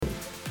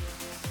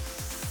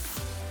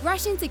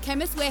Rush into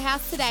Chemist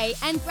Warehouse today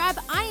and grab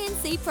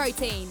INC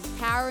Protein,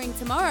 powering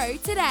tomorrow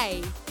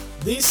today.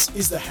 This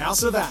is the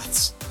House of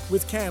Aths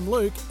with Cam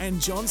Luke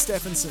and John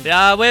Stephenson.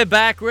 Yeah, we're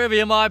back wherever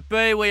you might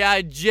be. We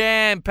are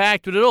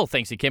jam-packed with it all.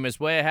 Thanks to Chemist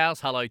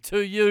Warehouse. Hello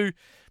to you.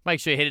 Make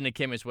sure you head into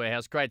Chemist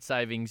Warehouse. Great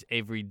savings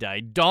every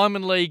day.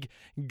 Diamond League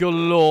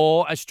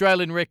galore.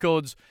 Australian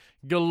records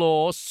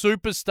galore.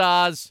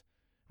 Superstars.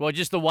 Well,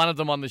 just the one of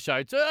them on the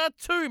show.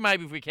 Two,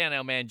 maybe if we count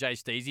our man Jay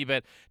Steezy,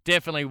 but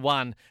definitely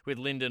one with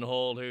Lyndon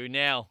Hall, who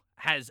now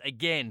has,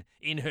 again,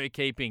 in her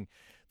keeping,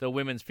 the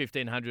women's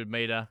 1,500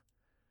 metre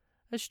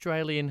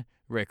Australian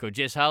record.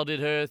 Jess Hull did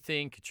her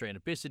thing. Katrina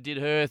Bissett did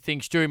her thing.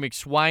 Stewie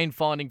McSwain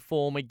finding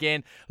form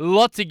again.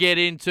 Lot to get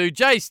into.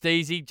 Jay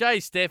Steezy, Jay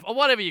Steph, or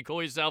whatever you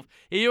call yourself.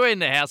 You're in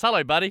the house.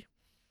 Hello, buddy.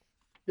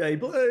 Hey,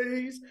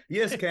 boys.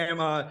 Yes,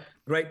 Cam.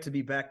 Great to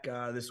be back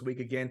this week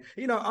again.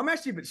 You know, I'm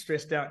actually a bit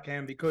stressed out,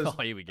 Cam, because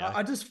here we go.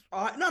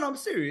 I'm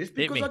serious,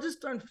 because I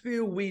just don't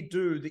feel we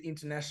do the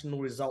international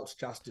results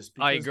justice.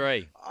 I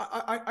agree.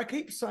 I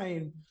keep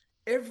saying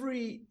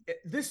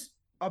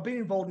I've been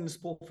involved in the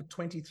sport for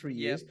 23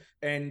 years,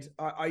 and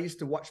I used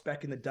to watch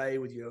back in the day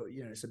with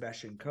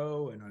Sebastian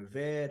Coe and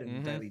Oved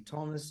and Daley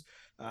Thomas,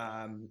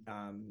 and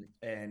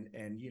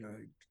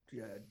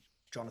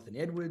Jonathan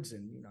Edwards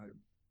and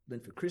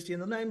Linford Christie,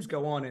 and the names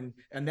go on,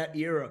 and that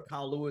era,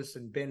 Carl Lewis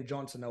and Ben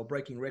Johnson, they were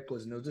breaking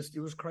records, and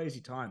it was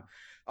crazy time.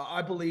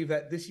 I believe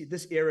that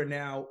this era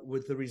now,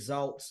 with the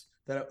results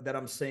that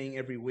I'm seeing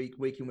every week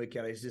in, week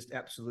out, is just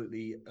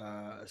absolutely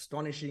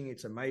astonishing.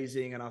 It's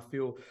amazing, and I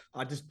feel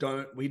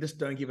we just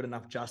don't give it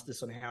enough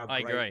justice on how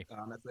great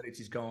athletics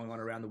is going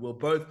on around the world,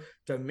 both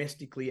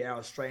domestically, our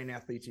Australian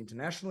athletes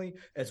internationally,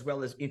 as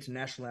well as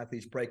international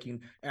athletes breaking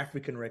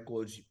African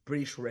records,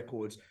 British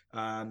records,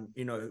 world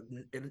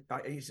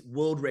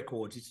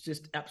records. It's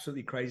just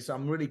absolutely crazy. So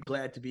I'm really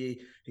glad to be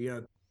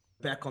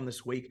back on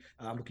this week.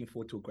 I'm looking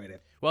forward to a great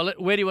episode. Well,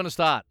 where do you want to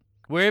start?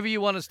 Wherever you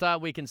want to start,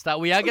 we can start.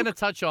 We are going to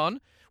touch on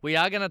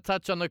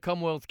the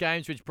Commonwealth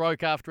Games, which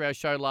broke after our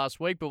show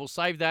last week, but we'll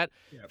save that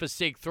for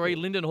Seg 3.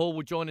 Lyndon Hall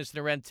will join us in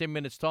around 10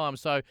 minutes' time.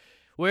 So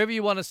wherever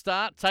you want to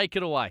start, take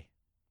it away.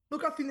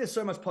 Look, I think there's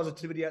so much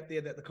positivity out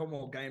there that the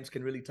Commonwealth Games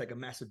can really take a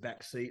massive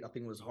back seat. I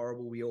think it was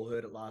horrible. We all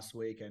heard it last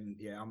week, and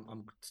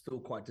I'm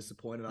still quite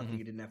disappointed. I think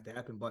it didn't have to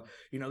happen. But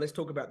let's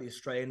talk about the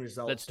Australian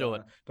results. Let's do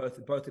it.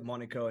 Both in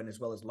Monaco and as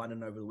well as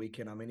London over the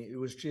weekend. I mean, it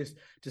was just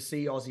to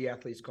see Aussie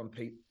athletes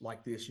compete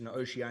like this.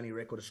 Oceania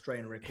record,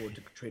 Australian record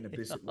to Katrina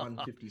Bissett,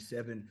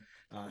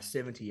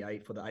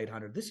 157.78 for the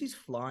 800. This is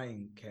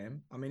flying,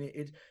 Cam. I mean,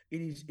 it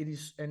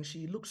is, and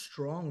she looks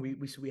strong. We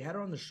had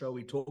her on the show.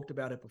 We talked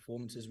about her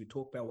performances. We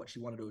talked about what she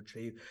wanted to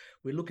achieve.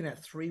 We're looking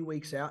at 3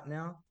 weeks out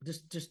now,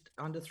 just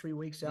under 3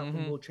 weeks out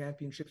from World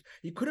Championships.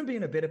 You couldn't be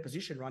in a better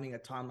position running a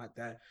time like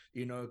that,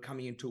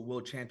 coming into a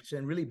World Championship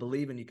and really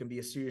believing you can be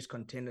a serious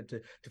contender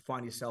to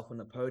find yourself on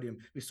the podium.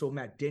 We saw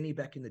Matt Denny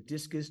back in the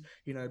discus,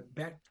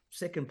 back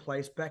second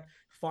place, back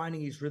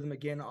finding his rhythm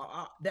again.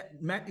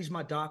 Matt is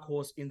my dark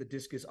horse in the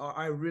discus.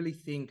 I really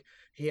think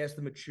he has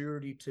the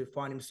maturity to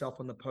find himself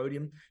on the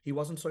podium. He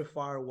wasn't so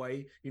far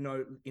away, in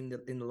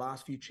the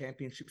last few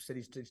championships that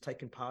he's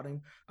taken part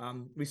in.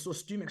 We saw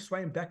Stu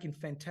McSwain back in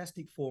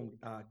fantastic form,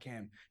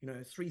 Cam.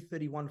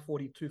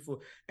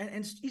 3:31.42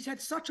 and he's had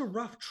such a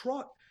rough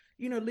trot,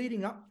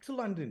 leading up to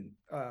London,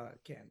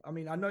 Cam. I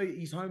mean, I know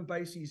his home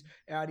base, he's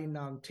out in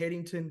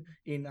Teddington,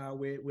 in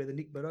where the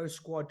Nick Bordeaux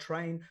squad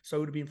train. So it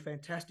would have been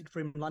fantastic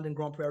for him. London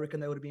Grand Prix, I reckon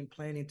they would have been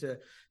planning to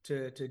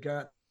go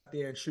out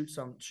there and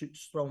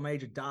throw a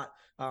major dart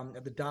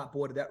at the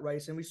dartboard of that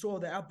race. And we saw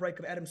the outbreak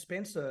of Adam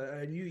Spencer,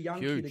 a new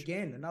young kid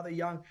again, another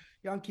young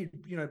kid,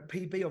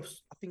 PB of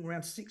I think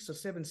around 6 or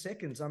 7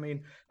 seconds. I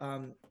mean,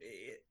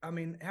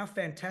 how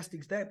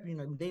fantastic is that?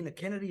 Nina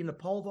Kennedy in the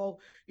pole vault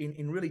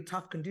in really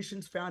tough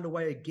conditions found a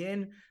way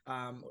again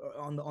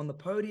on the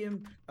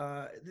podium.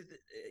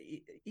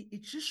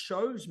 It just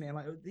shows, man.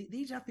 Like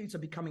these athletes are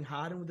becoming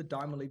hardened with the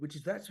Diamond League,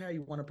 that's how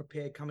you want to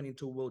prepare coming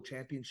into World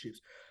Championships.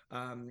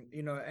 And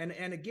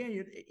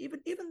again,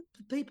 even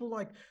people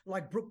like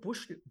Brooke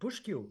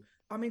Bushkill.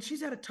 I mean,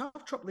 she's had a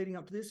tough trot leading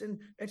up to this, and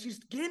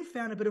she's again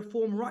found a bit of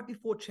form right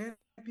before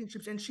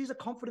championships, and she's a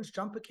confidence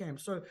jumper, Cam.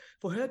 So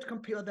for her to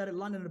compete like that at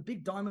London in a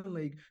big Diamond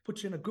League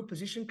puts you in a good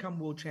position come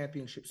World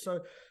Championships.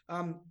 So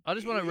I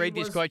just want to read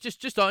this quote.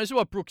 Just this is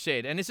what Brooke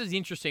said, and this is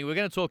interesting. We're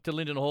going to talk to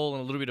Lyndon Hall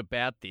in a little bit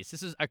about this.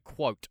 This is a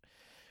quote.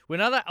 When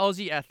other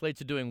Aussie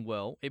athletes are doing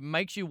well, it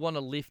makes you want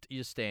to lift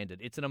your standard.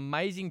 It's an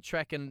amazing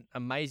track and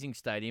amazing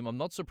stadium. I'm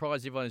not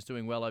surprised everyone is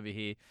doing well over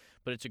here,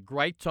 but it's a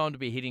great time to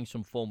be hitting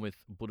some form with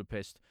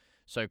Budapest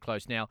so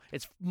close. Now,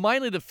 it's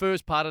mainly the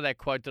first part of that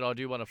quote that I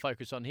do want to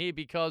focus on here,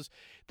 because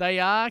they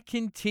are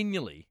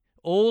continually,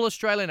 all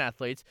Australian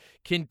athletes,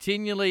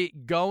 continually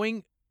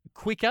going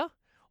quicker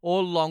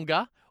or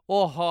longer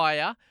or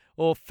higher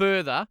or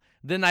further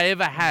than they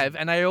ever have,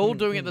 and they're all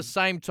doing it at the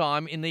same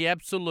time in the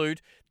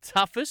absolute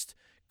toughest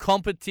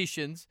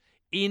competitions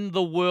in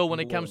the world when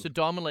In it the comes world.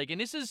 to Diamond League.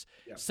 And this is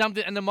Yeah.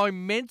 something, and the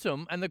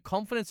momentum and the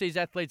confidence these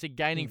athletes are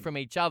gaining from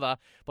each other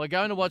by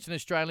going to watch an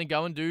Australian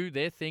go and do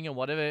their thing and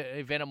whatever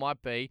event it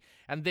might be,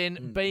 and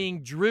then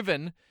being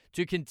driven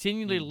to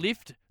continually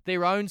lift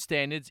their own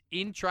standards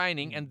in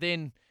training and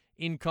then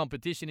in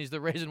competition is the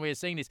reason we're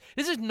seeing this.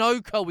 This is no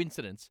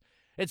coincidence.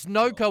 It's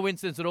no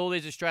coincidence that all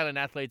these Australian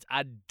athletes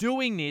are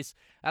doing this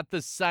at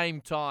the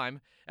same time.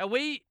 And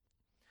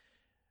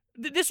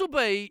this will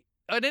be,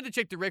 I need to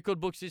check the record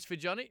books this for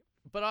Johnny,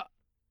 but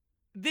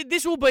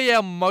this will be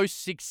our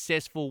most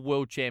successful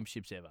World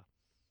Championships ever.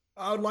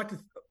 I would like to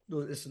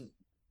listen.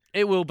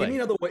 It will be. Give me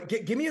another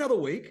week. Give me another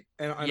week,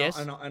 and Yes.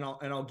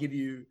 I'll give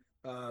you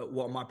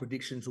what my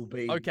predictions will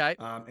be. Okay.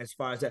 As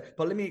far as that,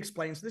 but let me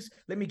explain this.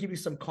 Let me give you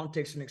some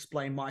context and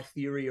explain my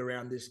theory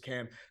around this,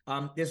 Cam.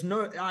 I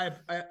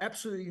have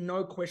absolutely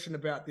no question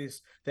about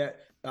this.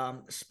 That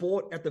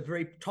sport at the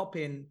very top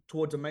end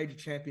towards a major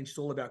championship is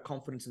all about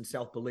confidence and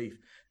self-belief.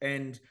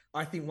 And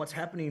I think what's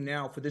happening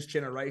now for this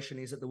generation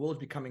is that the world's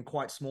becoming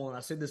quite small. And I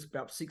said this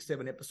about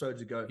 6-7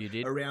 episodes ago. You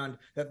did. Around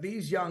that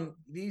these young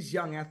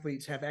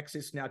athletes have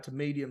access now to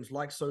mediums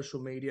like social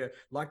media,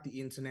 like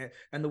the internet,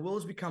 and the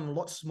world's become a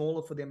lot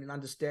smaller for them in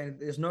understanding.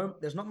 There's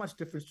not much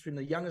difference between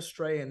the young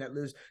Australian that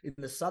lives in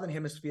the southern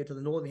hemisphere to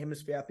the northern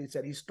hemisphere athletes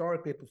that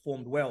historically have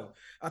performed well.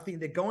 I think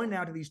they're going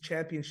now to these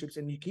championships,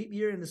 and you keep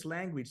hearing this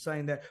language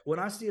saying that when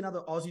I see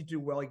another Aussie do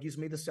well, it gives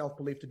me the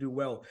self-belief to do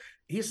well.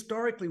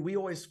 Historically, we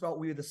always felt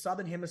we were the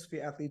southern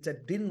hemisphere athletes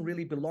that didn't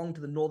really belong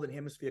to the northern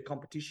hemisphere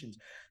competitions.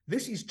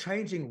 This is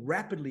changing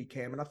rapidly,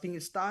 Cam, and I think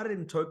it started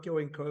in Tokyo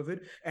in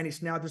COVID, and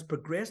it's now just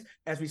progressed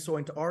as we saw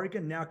into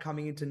Oregon, now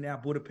coming into now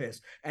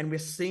Budapest, and we're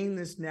seeing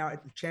this now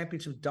at the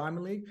Championship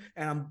Diamond League,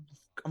 and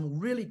I'm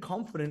really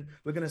confident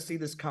we're going to see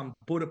this come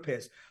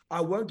Budapest. I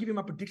won't give you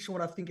my prediction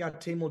what I think our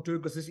team will do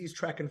because this is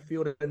track and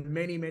field and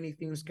many, many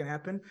things can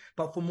happen.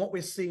 But from what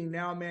we're seeing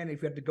now, man,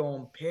 if we had to go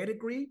on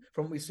pedigree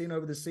from what we've seen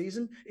over the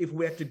season, if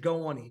we had to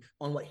go on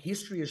what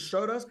history has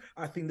showed us,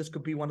 I think this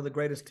could be one of the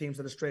greatest teams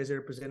that Australia's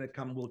ever presented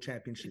come World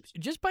Championships.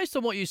 Just based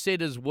on what you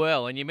said as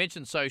well, and you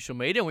mentioned social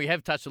media, and we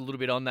have touched a little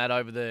bit on that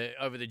over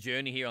the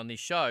journey here on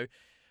this show,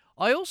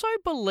 I also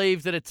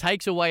believe that it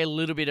takes away a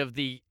little bit of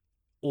the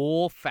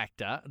awe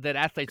factor that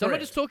athletes. Correct. I'm not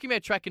just talking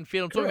about track and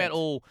field. I'm talking about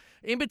all,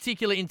 in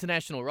particular,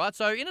 international, right?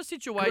 So in a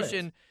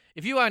situation,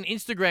 if you are an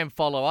Instagram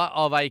follower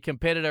of a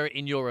competitor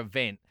in your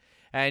event,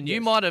 and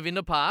you might have in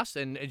the past,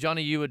 and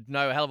Johnny, you would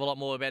know a hell of a lot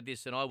more about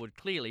this than I would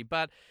clearly,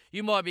 but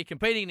you might be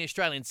competing in the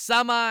Australian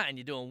summer and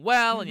you're doing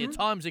well and your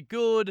times are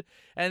good,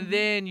 and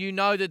then you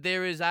know that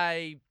there is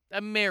a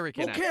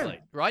American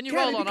athlete, right? And you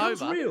roll on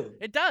over. Real.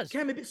 It does.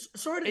 Cam,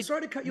 sorry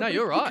to cut you. No,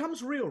 you're right. It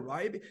becomes real,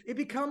 right? It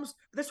becomes.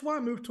 That's why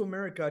I moved to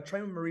America. I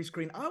trained with Maurice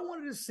Green. I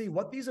wanted to see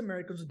what these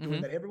Americans are doing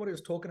that everybody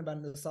was talking about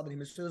in the Southern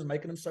Hemisphere was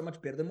making them so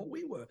much better than what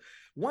we were.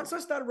 Once I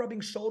started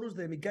rubbing shoulders with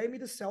them, it gave me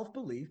the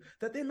self-belief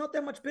that they're not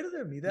that much better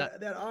than me.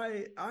 That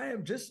I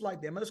am just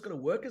like them. I just got to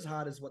work as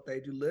hard as what they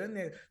do.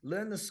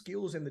 Learn the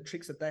skills and the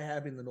tricks that they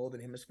have in the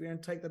Northern Hemisphere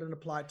and take that and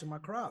apply it to my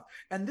craft.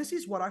 And this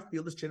is what I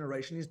feel this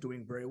generation is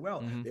doing very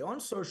well. They're on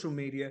social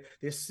media.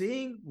 They're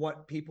seeing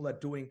what people are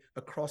doing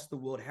across the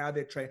world, how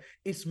they're training.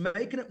 It's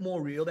making it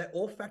more real. That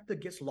all factor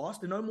gets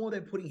lost. And no more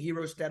they're putting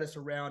hero status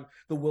around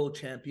the world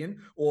champion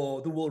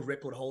or the world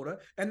record holder.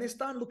 And they're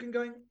starting looking,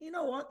 going, you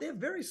know what? They're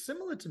very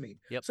similar to me.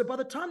 Yep. So by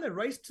the time they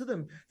race to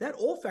them, that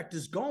all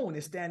factor's gone when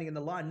they're standing in the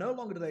line. No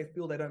longer do they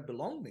feel they don't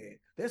belong there.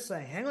 They're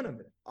saying, hang on a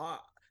minute.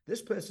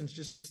 This person's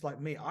just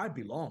like me. I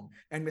belong.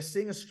 And we're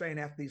seeing Australian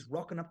athletes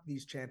rocking up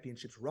these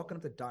championships, rocking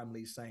up the Diamond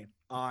League saying,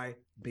 I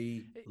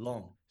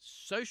belong.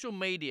 Social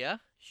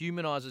media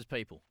humanizes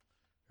people,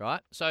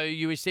 right? So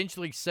you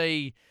essentially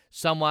see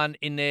someone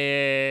in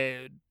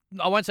their,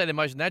 I won't say their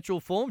most natural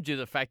form due to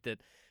the fact that,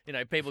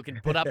 people can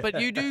put up,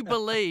 but you do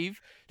believe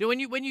that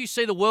when you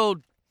see the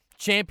world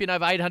champion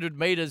over 800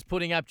 meters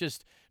putting up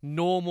just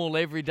normal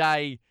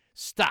everyday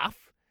stuff,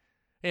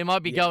 it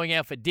might be going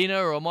out for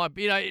dinner or it might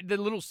be, the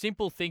little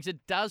simple things.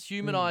 It does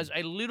humanize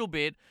a little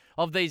bit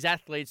of these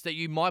athletes that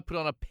you might put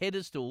on a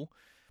pedestal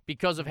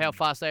because of how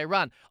fast they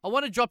run. I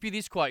want to drop you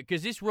this quote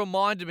because this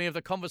reminded me of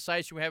the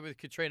conversation we had with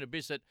Katrina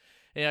Bissett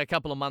a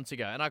couple of months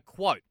ago. And I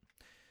quote,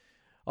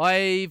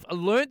 I've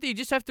learned that you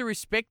just have to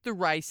respect the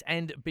race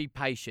and be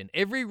patient.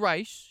 Every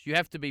race, you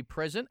have to be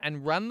present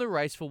and run the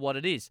race for what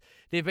it is.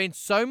 There have been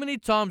so many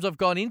times I've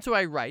gone into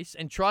a race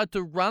and tried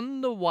to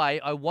run the way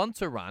I want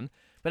to run,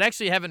 but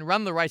actually haven't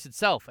run the race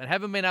itself and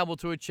haven't been able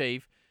to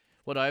achieve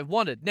what I've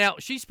wanted. Now,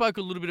 she spoke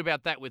a little bit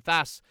about that with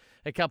us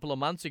a couple of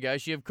months ago.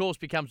 She, of course,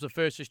 becomes the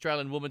first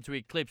Australian woman to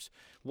eclipse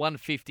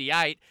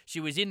 158. She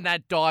was in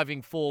that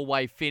diving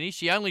four-way finish.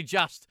 She only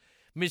just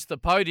missed the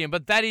podium,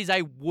 but that is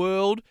a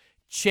world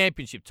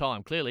championship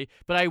time, clearly,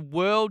 but a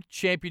world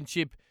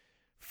championship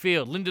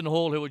field. Lyndon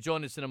Hall, who will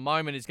join us in a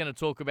moment, is going to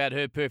talk about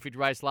her perfect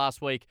race last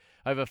week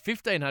over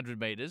 1,500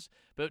 metres.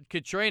 But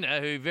Katrina,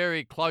 who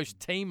very close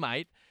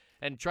teammate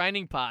and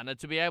training partner,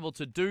 to be able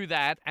to do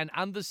that and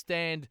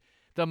understand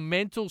the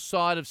mental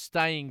side of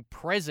staying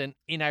present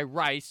in a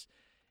race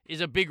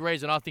is a big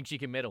reason I think she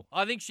can medal.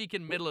 I think she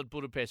can medal at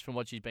Budapest from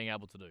what she's being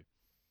able to do.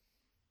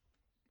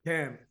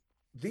 Cam,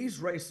 these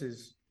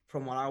races,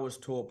 from what I was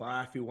taught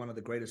by, I feel, one of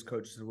the greatest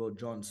coaches in the world,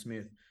 John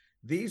Smith,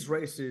 these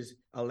races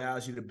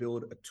allows you to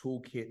build a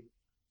toolkit.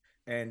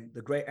 And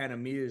the great Anna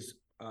Mears,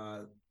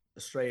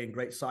 Australian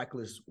great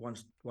cyclist,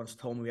 once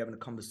told me, we were having a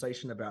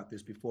conversation about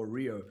this before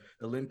Rio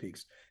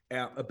Olympics,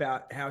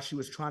 about how she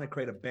was trying to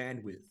create a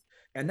bandwidth.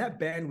 And that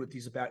bandwidth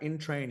is about, in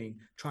training,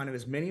 trying to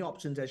have as many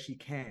options as she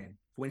can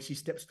when she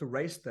steps to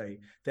race day,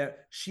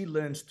 that she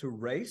learns to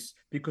race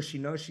because she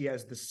knows she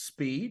has the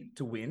speed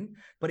to win.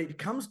 But it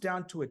comes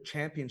down to a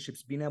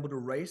championships, being able to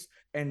race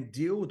and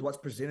deal with what's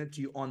presented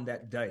to you on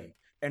that day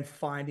and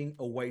finding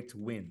a way to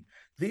win.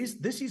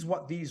 This is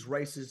what these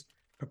races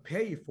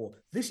prepare you for.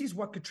 This is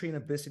what Katrina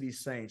Bissett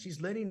is saying.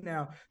 She's learning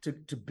now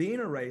to be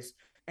in a race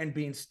and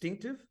be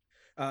instinctive,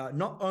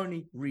 not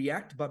only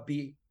react, but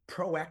be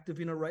proactive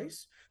in a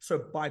race.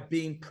 So by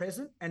being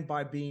present and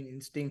by being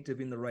instinctive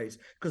in the race,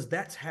 because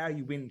that's how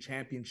you win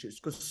championships.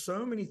 Because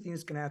so many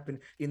things can happen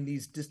in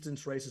these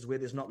distance races where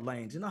there's not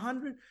lanes. In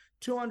 100,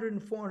 200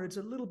 and 400, it's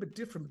a little bit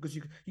different because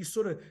you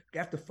sort of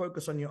have to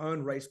focus on your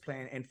own race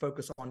plan and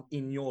focus on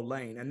in your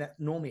lane. And that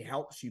normally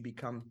helps you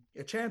become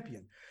a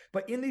champion.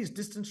 But in these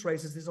distance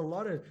races, there's a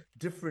lot of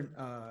different,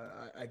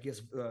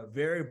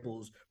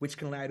 variables which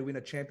can allow you to win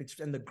a championship.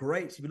 And the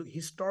greats, if you look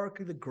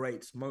historically, the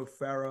greats, Mo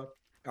Farah,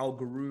 Al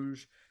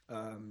Garouge,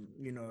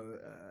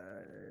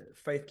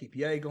 Faith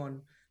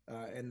Kipyegon,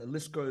 and the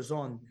list goes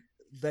on.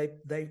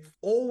 They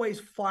always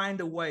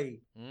find a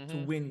way to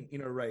win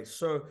in a race.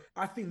 So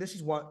I think this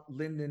is what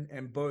Lyndon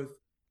and both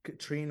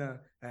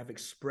Katrina have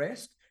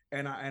expressed,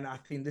 and I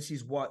think this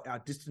is what our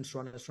distance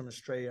runners from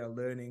Australia are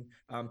learning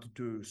to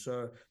do.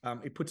 So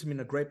it puts them in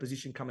a great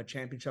position come a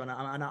championship. And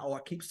I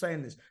keep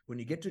saying this: when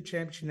you get to a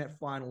championship, that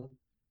final,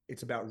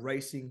 it's about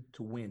racing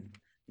to win.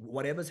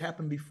 Whatever's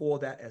happened before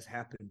that has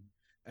happened.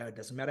 It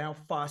doesn't matter how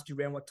fast you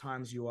ran, what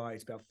times you are.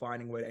 It's about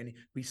finding a way. And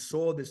we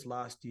saw this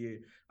last year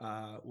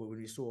when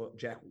we saw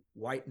Jack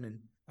Whiteman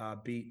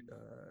beat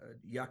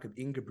Jakob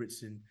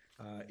Ingebrigtsen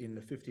in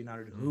the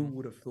 1500. Who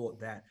would have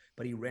thought that?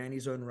 But he ran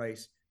his own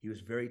race. He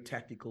was very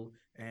tactical,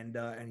 and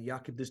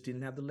Jakob just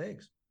didn't have the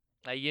legs.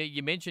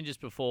 You mentioned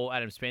just before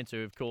Adam Spencer,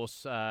 who, of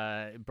course,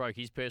 broke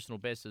his personal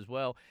best as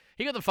well.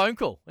 He got the phone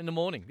call in the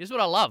morning. This is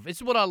what I love. This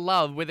is what I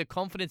love, where the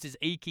confidence is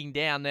eking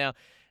down. Now,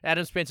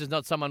 Adam Spencer's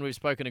not someone we've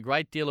spoken a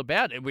great deal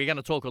about, and we're going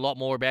to talk a lot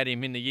more about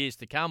him in the years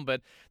to come,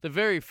 but the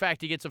very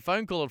fact he gets a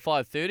phone call at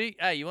 5:30,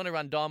 hey, you want to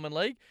run Diamond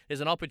League?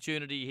 There's an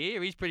opportunity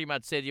here. He's pretty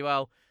much said,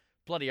 well,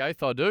 bloody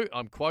oath I do.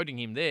 I'm quoting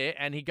him there,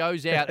 and he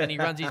goes out and he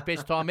runs his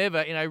best time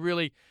ever in a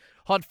really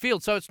hot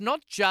field. So it's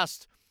not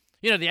just,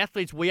 the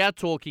athletes we are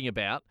talking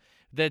about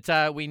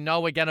that we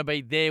know are going to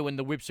be there when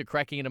the whips are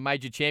cracking in a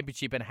major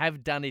championship and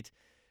have done it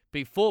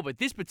before. But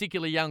this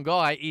particular young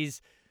guy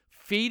is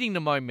feeding the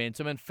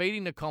momentum and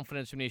feeding the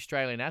confidence from the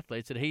Australian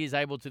athletes that he is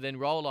able to then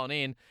roll on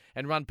in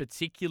and run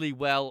particularly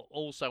well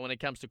also when it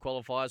comes to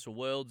qualifiers for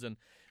Worlds and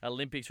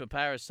Olympics for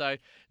Paris. So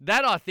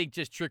that, I think,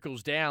 just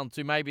trickles down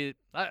to maybe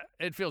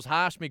it feels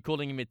harsh me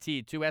calling him a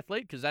Tier 2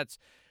 athlete because that's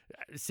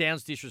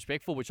sounds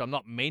disrespectful, which I'm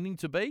not meaning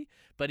to be,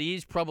 but he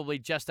is probably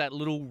just that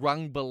little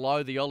rung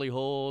below the Ollie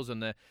Hawes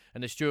and the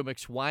Stuart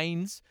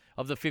McSwains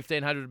of the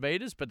 1,500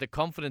 metres, but the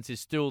confidence is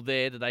still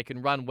there that they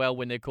can run well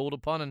when they're called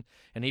upon,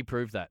 and he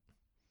proved that.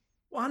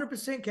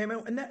 100%, Cam,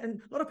 and a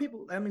lot of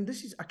people. I mean,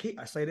 this is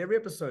I say it every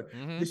episode.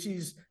 This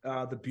is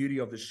the beauty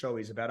of the show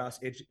is about us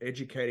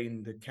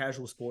educating the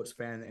casual sports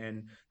fan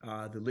and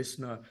the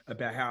listener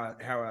about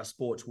how our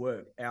sports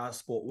work. Our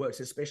sport works,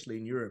 especially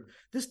in Europe.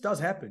 This does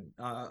happen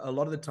a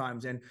lot of the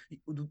times, and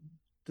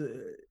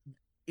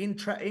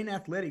in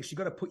athletics, you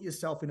got to put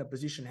yourself in a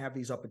position to have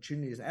these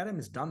opportunities. Adam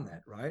has done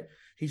that, right?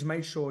 He's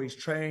made sure he's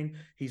trained,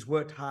 he's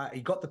worked hard,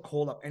 he got the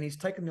call up, and he's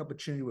taken the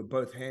opportunity with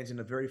both hands in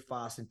a very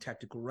fast and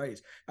tactical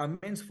race. Our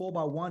men's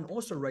 4x1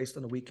 also raced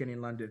on the weekend in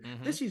London.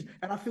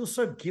 And I feel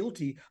so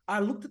guilty. I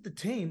looked at the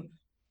team.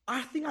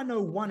 I think I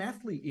know one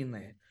athlete in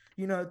there.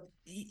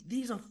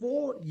 These are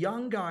four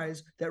young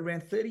guys that ran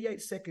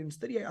 38 seconds,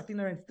 38. I think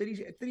they ran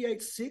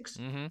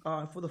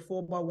 38.6 for the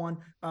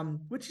 4x1,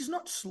 which is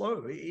not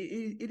slow.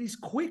 It is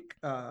quick.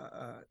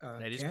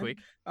 It is quick.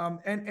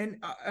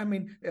 I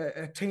mean,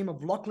 a team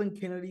of Lachlan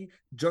Kennedy,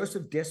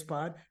 Joseph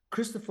Despard,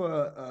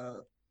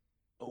 Christopher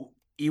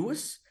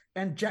Ewis,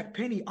 and Jack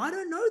Penny. I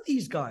don't know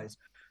these guys.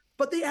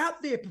 But they're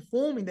out there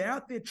performing. They're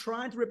out there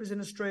trying to represent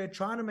Australia,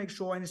 trying to make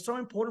sure. And it's so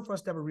important for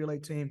us to have a relay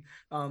team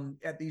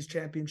at these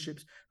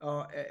championships.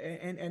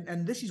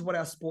 And this is what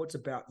our sport's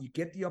about. You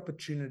get the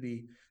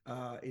opportunity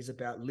is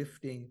about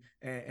lifting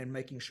and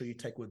making sure you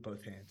take it with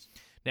both hands.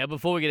 Now,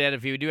 before we get out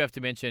of here, we do have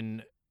to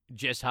mention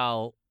Jess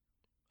Hull,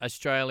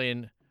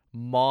 Australian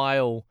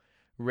mile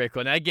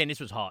record. Now, again, this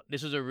was hot.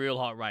 This was a real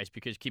hot race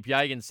because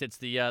Kipyegon sets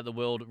the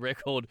world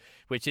record,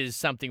 which is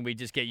something we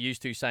just get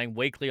used to saying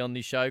weekly on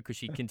this show because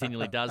she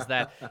continually does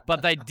that.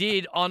 But they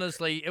did,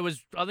 honestly, it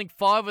was, I think,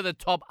 5 of the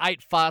top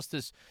 8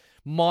 fastest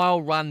mile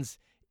runs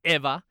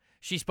ever.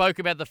 She spoke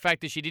about the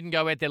fact that she didn't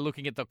go out there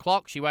looking at the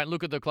clock. She won't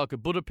look at the clock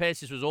at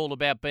Budapest. This was all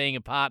about being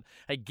a part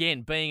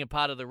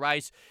of the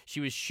race.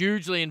 She was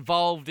hugely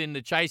involved in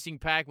the chasing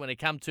pack when it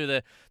come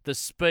to the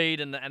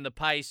speed and the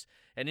pace.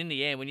 And in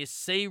the end, when you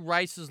see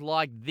races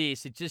like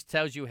this, it just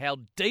tells you how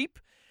deep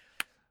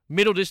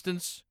middle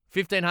distance,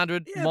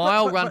 1,500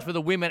 mile run for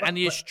the women, and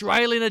the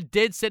Australian are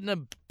dead set in a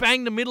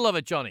bang the middle of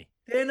it, Johnny.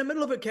 They're in the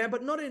middle of it, Cam,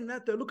 but not in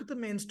that though. Look at the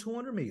men's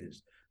 200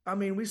 meters. I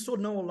mean, we saw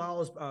Noah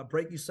Lyles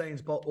break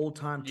Usain's Bolt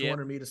all-time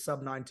 200 meters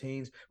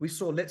sub-19s. We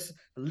saw Let's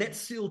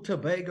Seal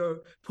Tobago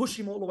push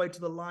him all the way to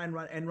the line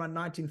run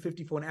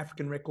 1950 for an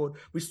African record.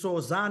 We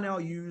saw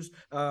Zarnel Hughes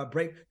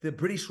break the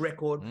British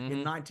record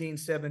in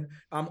 1907,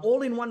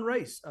 all in one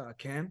race.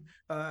 Cam,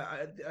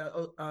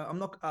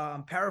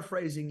 I'm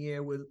paraphrasing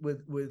here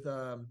with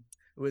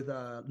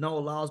Noah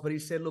Lyles, but he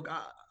said, "Look,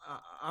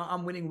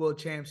 I'm winning world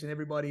champs, and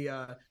everybody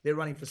they're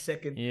running for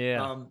second."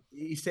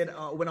 He said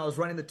when I was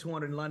running the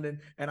 200 in London,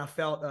 and I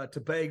felt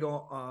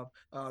Tobago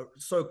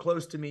so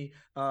close to me,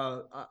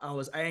 I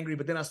was angry.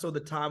 But then I saw the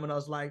time, and I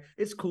was like,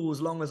 "It's cool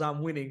as long as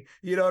I'm winning."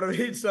 You know what I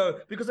mean? So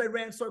because they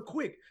ran so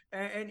quick,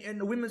 and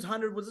the women's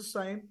 100 was the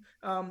same.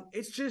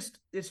 It's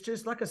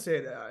just like I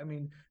said. I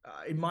mean,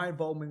 in my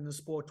involvement in the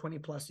sport, 20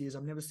 plus years,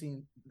 I've never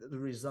seen the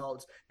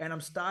results, and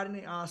I'm starting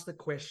to ask the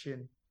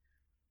question.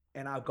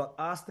 And I got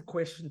asked the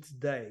question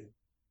today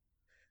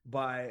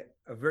by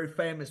a very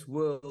famous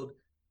world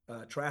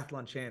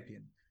triathlon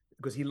champion,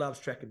 because he loves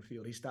track and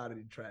field. He started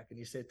in track, and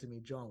he said to me,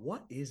 "John,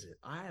 what is it?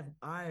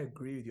 I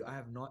agree with you. I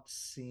have not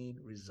seen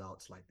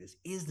results like this.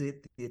 Is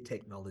it the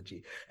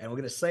technology?" And we're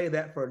going to say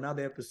that for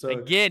another episode.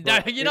 Again,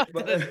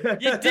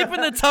 you're dipping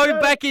the toe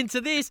back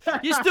into this.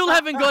 You still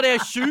haven't got our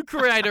shoe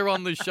creator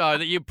on the show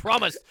that you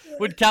promised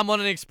would come on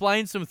and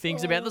explain some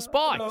things about the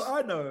spikes.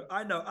 No,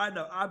 I know.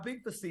 I'm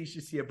being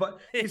facetious here, but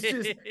it's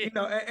just,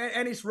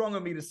 and it's wrong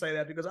of me to say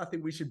that, because I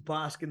think we should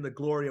bask in the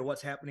glory of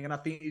what's happening, and I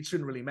think it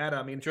shouldn't really matter.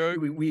 I mean, true.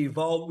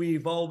 We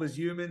evolve as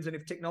humans, and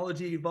if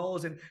technology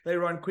evolves and they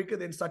run quicker,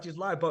 then such is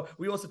life. But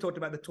we also talked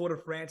about the Tour de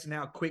France and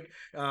how quick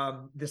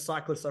the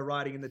cyclists are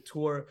riding in the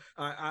Tour.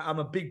 I'm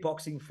a big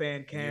boxing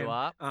fan, Cam. You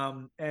are.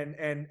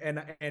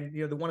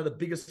 And one of the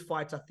biggest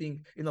fights I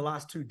think in the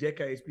last 2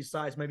 decades,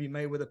 besides maybe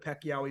Mayweather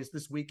Pacquiao, is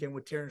this weekend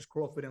with Terence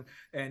Crawford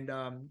and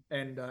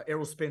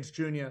Errol Spence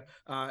Jr.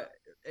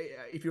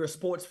 If you're a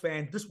sports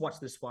fan, just watch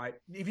this fight.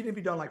 Even if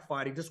you don't like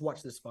fighting, just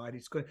watch this fight.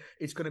 It's going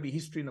to be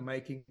history in the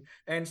making.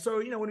 And so,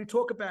 when we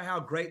talk about how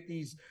great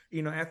these,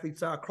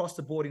 athletes are across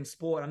the board in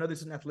sport, I know this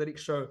is an athletic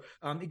show.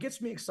 It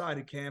gets me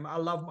excited, Cam. I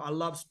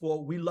love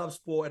sport. We love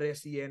sport at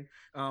SEN.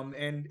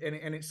 And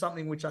it's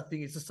something which I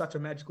think is just such a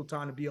magical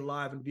time to be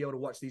alive and be able to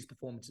watch these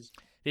performances.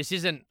 This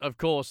isn't, of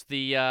course,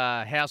 the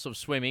House of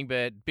Swimming,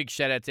 but big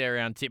shout out to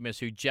Ariane Titmus,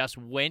 who just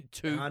went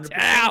to 100%.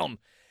 Town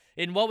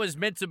in what was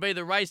meant to be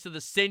the race of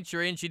the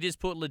century, and she just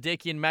put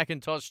Ledecky and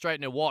McIntosh straight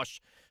in a wash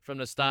from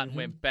the start and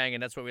went bang,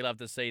 and that's what we love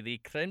to see. The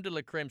creme de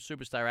la creme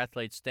superstar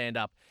athletes stand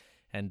up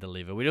and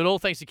deliver. We do it all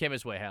thanks to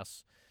Chemist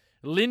Warehouse.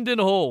 Lyndon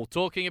Hall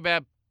talking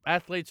about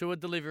athletes who are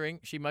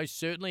delivering. She most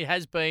certainly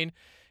has been,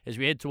 as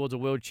we head towards a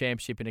world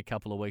championship in a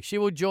couple of weeks. She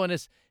will join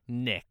us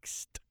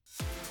next.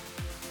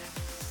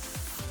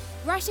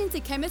 Rush into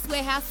Chemist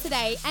Warehouse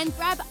today and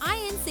grab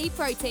INC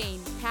Protein,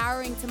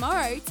 powering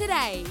tomorrow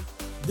today.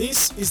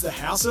 This is the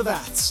House of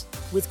Aths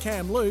with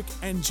Cam Luke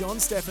and John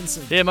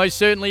Stephenson. Yeah, most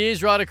certainly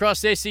is. Right across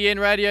SEN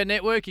Radio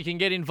Network. You can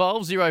get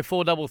involved.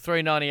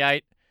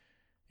 043398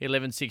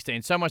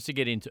 1116. So much to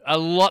get into. A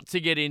lot to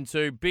get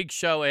into. Big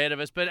show ahead of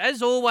us. But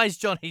as always,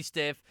 Johnny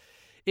Steph,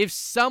 if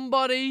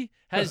somebody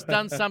has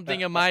done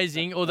something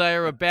amazing or they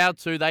are about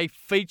to, they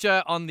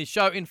feature on the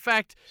show. In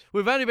fact,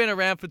 we've only been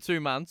around for 2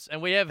 months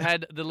and we have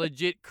had the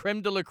legit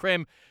creme de la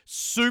creme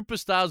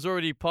superstars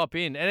already pop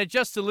in. And it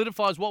just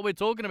solidifies what we're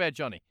talking about,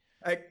 Johnny.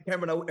 Hey,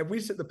 Cameron, have we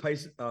set the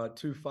pace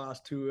too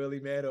fast, too early,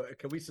 man? Or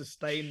can we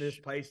sustain this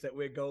pace that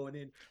we're going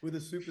in with the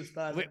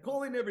superstars? We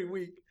call in every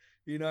week.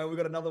 We've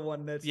got another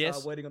one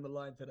that's waiting on the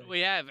line today. We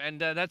have, and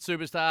that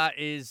superstar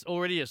is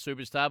already a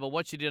superstar, but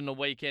what she did on the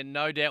weekend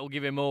no doubt will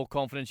give her more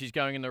confidence she's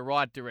going in the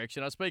right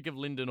direction. I speak of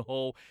Lyndon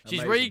Hall.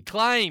 She's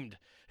reclaimed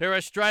her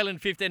Australian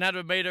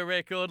 1,500-metre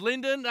record.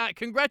 Lyndon,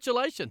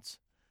 congratulations.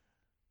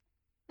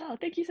 Oh,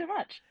 thank you so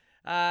much.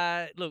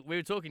 Look, we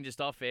were talking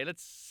just off air.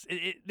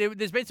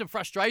 There's been some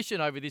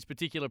frustration over this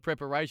particular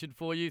preparation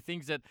for you,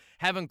 things that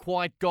haven't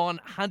quite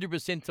gone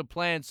 100% to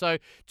plan. So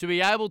to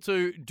be able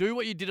to do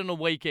what you did on the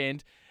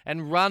weekend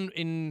and run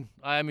in,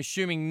 I'm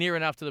assuming, near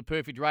enough to the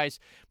perfect race,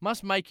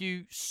 must make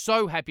you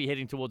so happy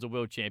heading towards a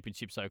world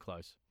championship so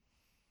close.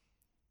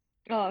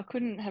 Oh, it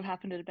couldn't have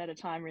happened at a better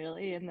time,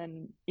 really. And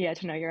then,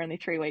 to know you're only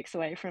 3 weeks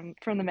away from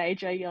the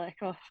major, you're like,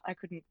 oh, I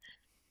couldn't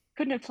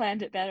have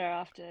planned it better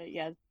after,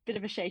 bit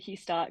of a shaky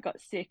start,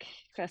 got sick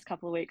first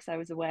couple of weeks I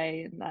was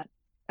away, and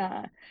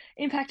that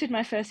impacted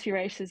my first few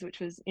races, which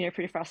was,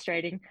 pretty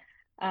frustrating.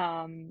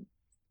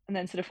 And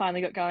then sort of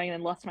finally got going and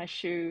then lost my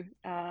shoe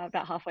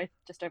about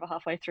just over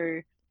halfway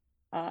through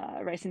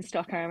a race in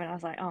Stockholm. And I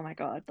was like, oh my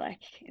God,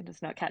 it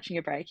is not catching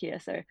a break here.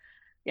 So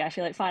yeah, I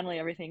feel like finally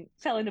everything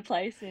fell into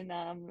place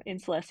in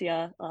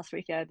Silesia last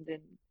weekend,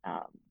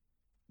 and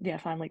yeah,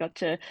 finally got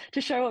to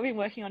show what I've been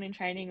working on in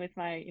training with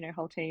my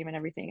whole team and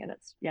everything, and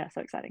it's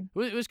so exciting.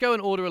 Let's go in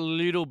order a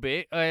little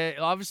bit.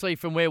 Obviously,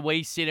 from where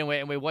we sit and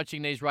we're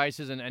watching these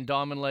races and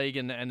Diamond League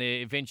and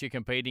the events you're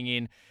competing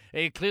in,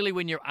 clearly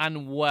when you're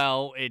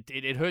unwell,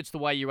 it hurts the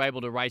way you're able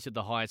to race at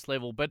the highest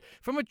level. But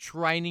from a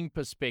training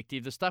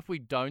perspective, the stuff we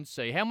don't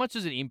see, how much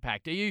does it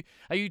impact?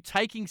 Are you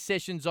taking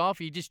sessions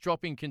off? Are you just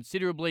dropping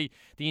considerably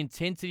the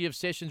intensity of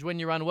sessions when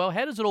you're unwell?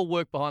 How does it all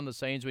work behind the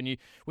scenes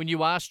when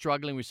you are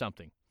struggling with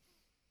something?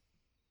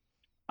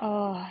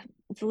 Oh,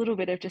 it's a little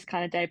bit of just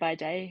kind of day by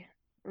day,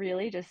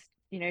 really, just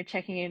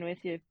checking in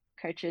with your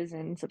coaches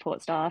and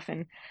support staff,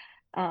 and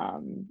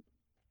um,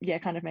 yeah,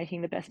 kind of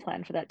making the best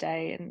plan for that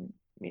day, and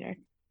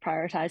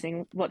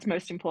prioritizing what's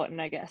most important,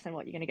 I guess, and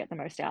what you're going to get the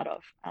most out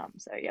of.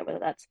 So yeah, whether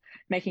that's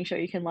making sure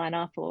you can line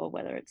up, or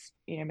whether it's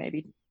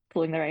maybe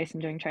pulling the race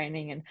and doing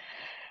training and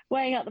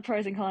weighing out the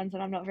pros and cons.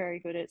 And I'm not very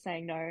good at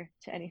saying no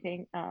to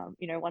anything.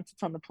 Once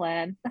it's on the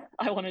plan,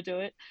 I want to do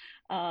it.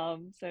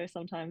 So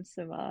sometimes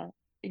some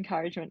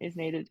encouragement is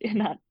needed in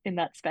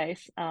that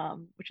space,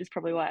 which is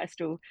probably why I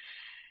still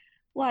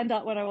lined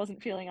up when I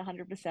wasn't feeling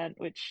 100%,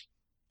 which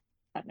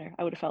I don't know,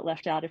 I would have felt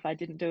left out if I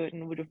didn't do it,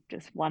 and would have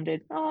just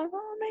wondered, oh,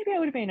 well, maybe I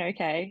would have been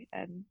okay.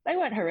 And they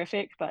weren't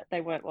horrific, but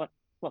they weren't what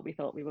we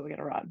thought we were going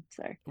to run.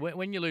 So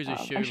When you lose a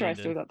shoe, I'm sure Lyndon, I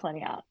still got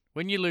plenty out.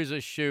 when you lose a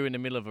shoe in the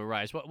middle of a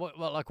race,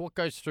 what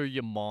goes through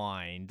your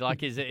mind?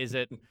 Like, is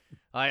it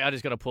I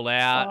just got to pull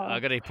out, I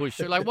got to push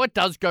through? Like, what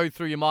does go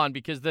through your mind?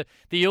 Because the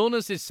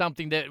illness is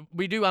something that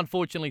we do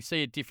unfortunately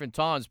see at different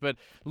times, but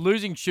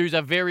losing shoes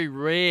are very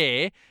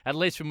rare, at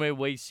least from where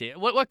we sit.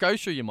 What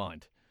goes through your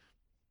mind?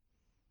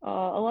 A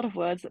lot of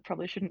words that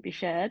probably shouldn't be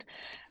shared.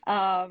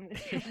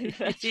 Is probably the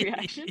first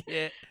reaction.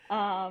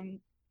 Yeah.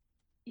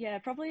 Yeah,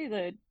 probably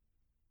the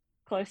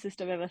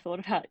closest I've ever thought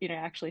about,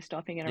 actually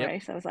stopping in a Yep.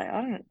 race. I was like,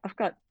 I don't know, I've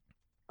got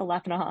a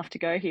lap and a half to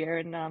go here,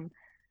 and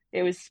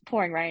it was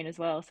pouring rain as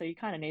well, so you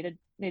kind of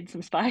need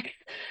some spikes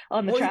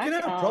on the Well, you track. can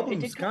have It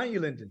problems, did. can't you,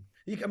 Lyndon?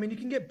 I mean, you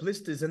can get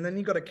blisters, and then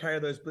you got to carry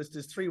those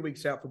blisters 3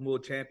 weeks out from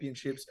World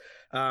Championships.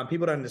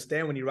 People don't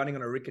understand when you're running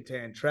on a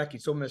Ricketan track,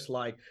 it's almost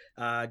like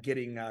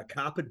getting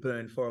carpet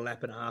burn for a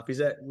lap and a half. Is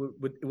that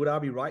would I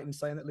be right in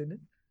saying that,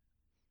 Lyndon?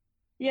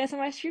 Yeah, so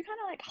my shoe kind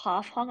of like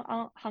half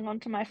hung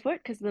onto my foot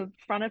because the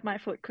front of my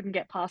foot couldn't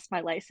get past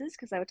my laces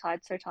because they were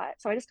tied so tight.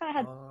 So I just kind of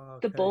had Oh,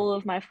 the okay. ball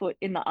of my foot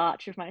in the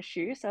arch of my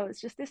shoe. So it's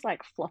just this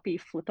like floppy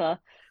flipper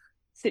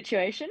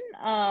situation.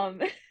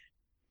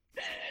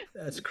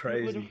 That's Which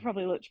would have crazy.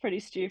 probably looked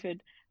pretty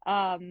stupid.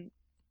 I've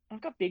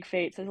got big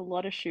feet, so there's a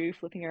lot of shoe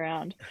flipping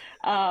around.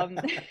 Um,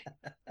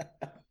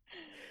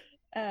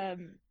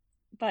 um,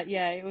 but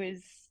yeah, it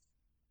was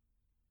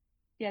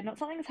not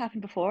something that's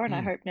happened before, and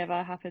I Mm. hope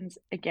never happens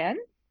again.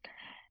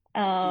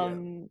 Yeah.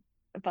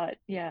 But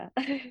yeah.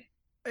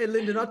 Hey,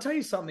 Lyndon, I'll tell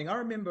you something. I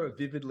remember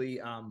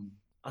vividly.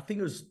 I think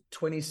it was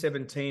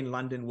 2017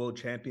 London World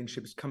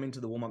Championships, coming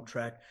to the warm-up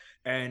track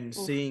and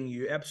Oof. seeing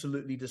you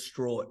absolutely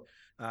distraught.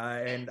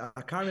 And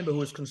I can't remember who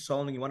was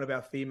consoling you. One of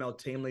our female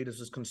team leaders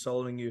was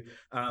consoling you.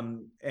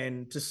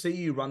 And to see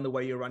you run the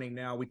way you're running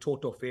now, we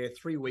talked off air,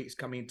 3 weeks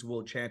coming into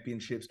World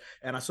Championships,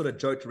 and I sort of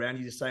joked around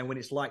you, just saying when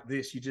it's like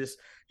this, you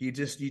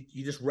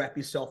just wrap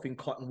yourself in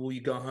cotton wool.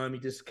 You go home, you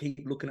just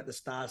keep looking at the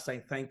stars,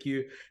 saying thank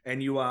you,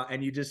 and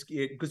you just,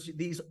 because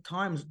these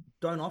times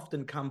don't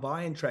often come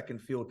by in track and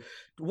field.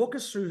 Walk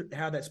us through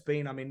how that's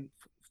been. I mean,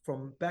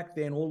 from back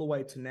then all the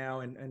way to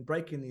now, and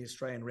breaking the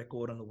Australian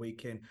record on the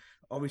weekend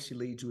obviously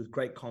leads you with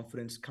great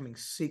confidence. Coming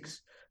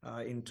sixth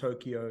in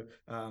Tokyo,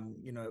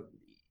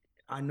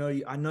 I know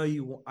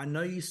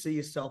you see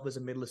yourself as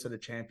a medalist at the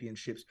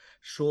championships.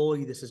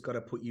 Surely this has got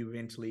to put you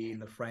mentally in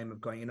the frame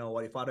of going, you know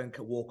what, if I don't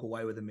walk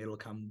away with a medal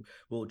come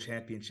World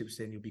Championships,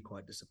 then you'll be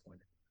quite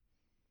disappointed.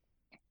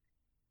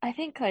 I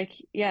think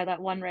that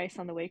one race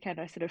on the weekend,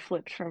 I sort of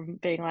flipped from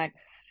being like,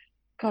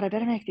 God, I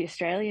better make the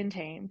Australian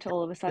team, to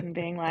all of a sudden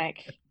being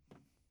like,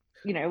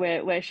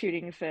 we're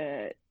shooting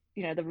for,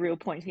 the real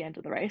pointy end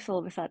of the race all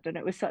of a sudden.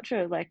 It was such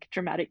a like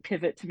dramatic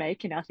pivot to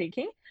make in our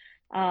thinking.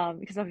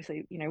 Because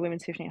obviously,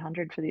 women's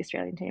 1500 for the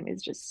Australian team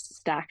is just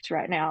stacked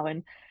right now.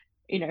 And,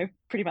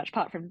 pretty much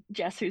apart from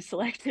Jess, who's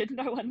selected,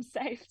 no one's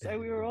safe. So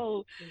we were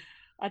all,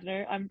 I don't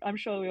know, I'm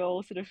sure we were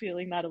all sort of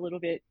feeling that a little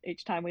bit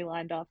each time we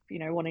lined up,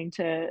 wanting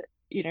to,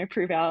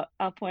 prove our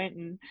point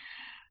and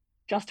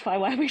justify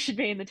why we should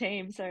be in the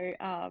team. So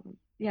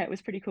it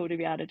was pretty cool to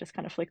be able to just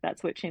kind of flick that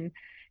switch in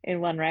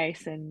one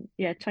race. And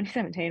yeah,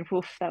 2017,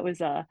 woof, that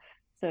was a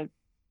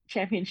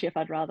championship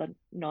I'd rather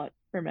not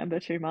remember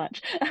too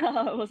much.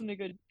 It wasn't a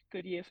good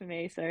year for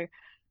me. So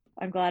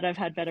I'm glad I've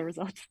had better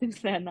results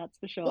since then, that's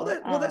for Well,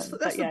 sure. that's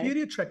the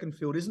beauty of track and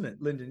field, isn't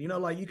it, Lyndon?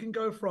 Like you can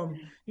go from,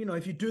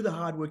 if you do the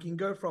hard work, you can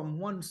go from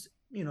once,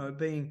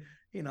 being,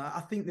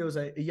 I think there was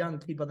a young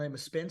kid by the name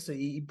of Spencer.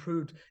 He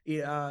improved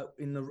in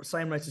the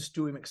same race as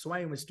Stewie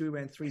McSwain, when Stewie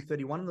ran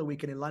 3:31 on the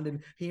weekend in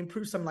London. He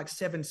improved something like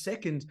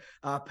 7-second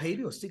PB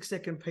or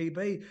 6-second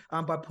PB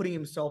by putting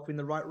himself in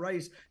the right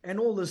race. And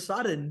all of a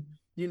sudden,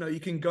 you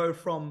can go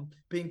from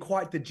being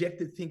quite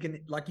dejected,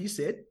 thinking, like you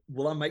said,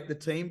 will I make the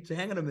team, to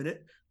hang on a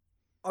minute,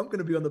 I'm going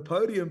to be on the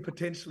podium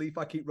potentially if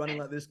I keep running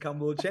like this come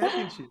World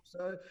Championship.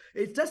 So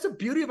that's the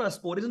beauty of our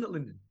sport, isn't it,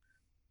 Lyndon?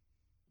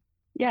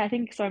 Yeah, I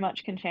think so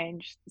much can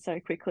change so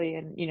quickly.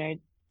 And,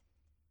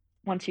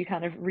 once you're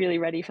kind of really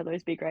ready for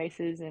those big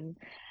races and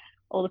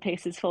all the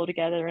pieces fall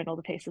together and all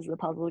the pieces of the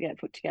puzzle get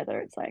put together,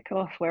 it's like,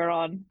 oh, we're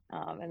on.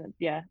 And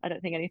yeah, I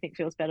don't think anything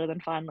feels better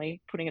than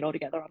finally putting it all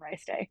together on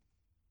race day.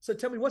 So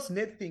tell me, what's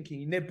Ned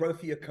thinking? Ned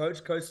Brophy, your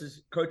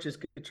coaches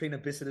Katrina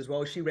Bissett as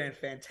well. She ran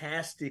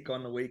fantastic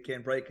on the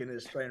weekend, breaking the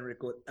Australian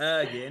record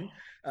again.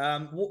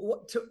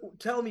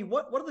 Tell me,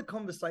 what are the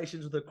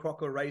conversations with the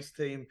Crocker race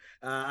team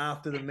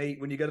after the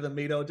meet, when you go to the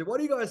meet? What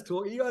do you guys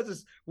talk? You guys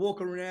just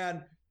walk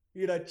around,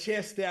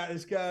 chest out, and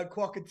just go,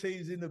 Crocker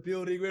team's in the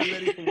building, we're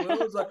ready for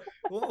Worlds. Like,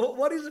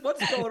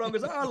 what's going on?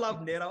 Because I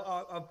love Ned.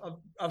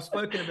 I've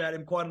spoken about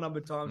him quite a number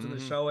of times on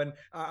the show, and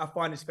I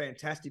find it's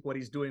fantastic what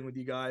he's doing with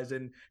you guys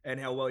and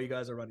how well you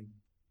guys are running.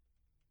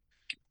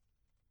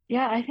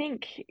 Yeah, I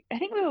think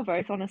we were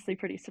both honestly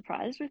pretty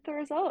surprised with the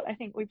result. I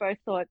think we both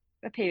thought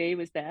a PB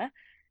was there.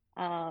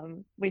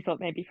 We thought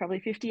maybe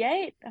probably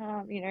 58.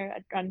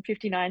 I'd run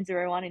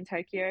 59.01 in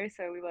Tokyo,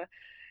 so we were,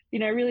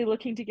 really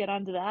looking to get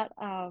under that.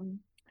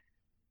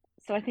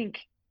 So I think,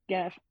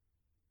 yeah,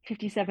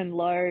 57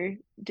 low,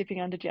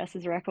 dipping under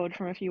Jess's record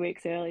from a few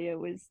weeks earlier,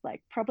 was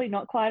like probably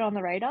not quite on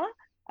the radar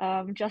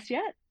just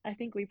yet. I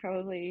think we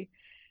thought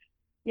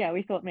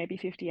maybe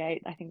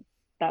 58. I think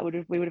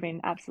we would have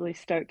been absolutely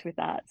stoked with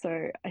that.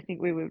 So I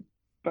think we were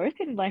both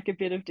in like a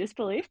bit of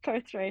disbelief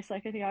post race.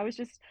 Like, I think I was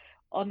just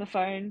on the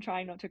phone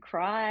trying not to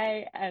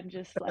cry and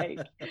just like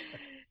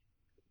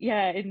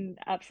yeah, in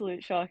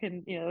absolute shock.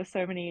 And there were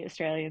so many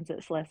Australians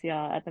at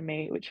Silesia at the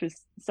meet, which was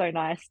so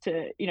nice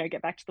to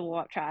get back to the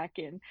warm-up track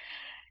and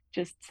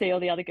just see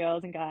all the other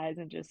girls and guys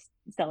and just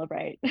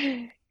celebrate.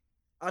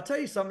 I'll tell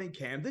you something,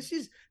 Cam. This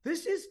is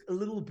a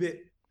little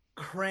bit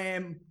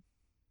Cram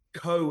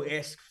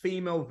Co-esque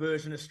female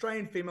version,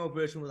 Australian female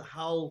version with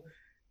Hull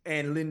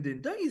and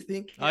Lyndon. Don't you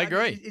think? I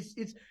agree.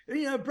 It's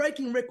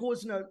breaking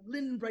records.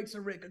 Lyndon breaks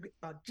a record,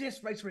 Jess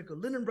breaks a record,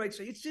 Lyndon breaks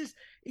it.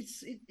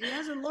 It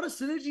has a lot of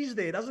synergies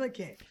there, doesn't it,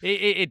 Cam?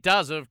 It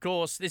does, of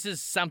course. This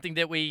is something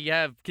that we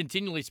have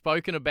continually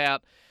spoken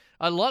about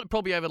a lot,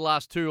 probably over the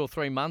last 2 or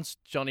 3 months,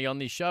 Johnny, on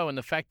this show. And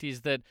the fact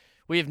is that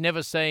we have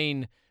never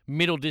seen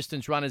middle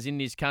distance runners in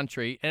this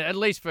country, at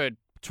least for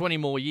 20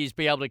 more years,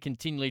 be able to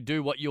continually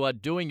do what you are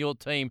doing, your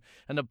team,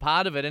 and a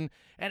part of it. And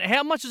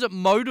how much does it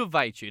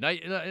motivate you?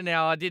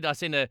 Now I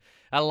sent a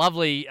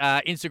lovely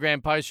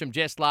Instagram post from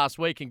Jess last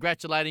week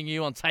congratulating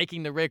you on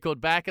taking the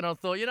record back. And I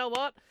thought, you know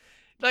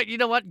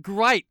what?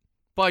 Great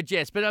by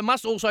Jess. But it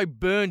must also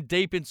burn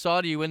deep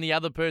inside of you when the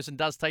other person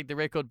does take the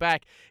record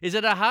back. Is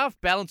it a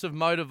half balance of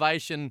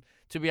motivation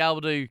to be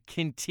able to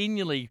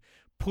continually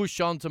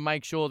push on to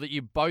make sure that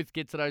you both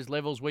get to those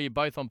levels where you're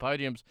both on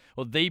podiums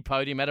or the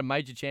podium at a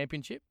major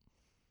championship?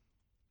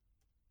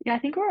 Yeah, I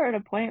think we're at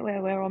a point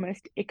where we're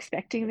almost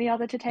expecting the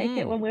other to take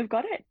it when we've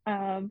got it.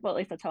 Well, at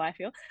least that's how I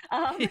feel.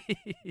 I'm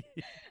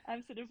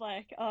sort of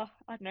like, oh,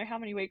 I don't know, how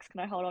many weeks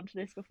can I hold on to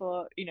this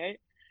before,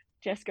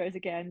 Jess goes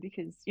again,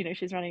 because,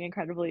 she's running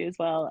incredibly as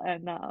well.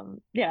 And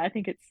I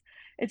think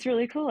it's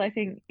really cool. I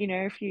think,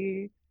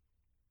 and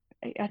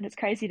it's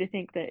crazy to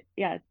think that,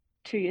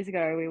 2 years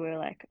ago we were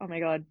like, oh my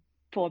God,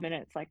 4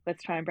 minutes, like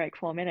let's try and break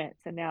 4 minutes,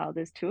 and now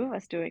there's 2 of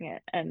us doing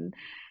it, and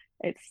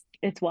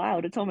it's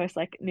wild. It's almost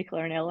like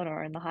Nicola and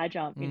Eleanor in the high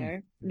jump.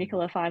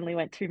 Nicola finally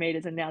went 2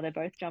 meters, and now they're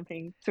both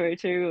jumping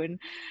 202 and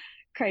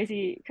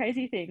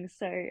crazy things.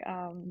 So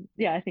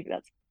I think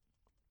that's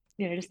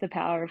just the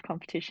power of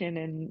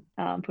competition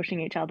and pushing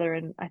each other.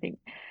 And I think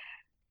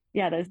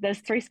there's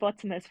 3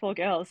 spots and there's 4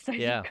 girls, so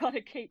you've got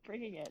to keep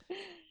bringing it.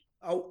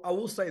 I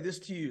will say this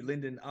to you,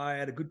 Lyndon. I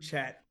had a good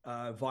chat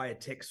via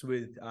text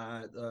with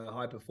the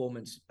high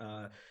performance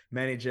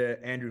manager,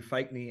 Andrew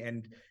Fakney,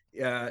 and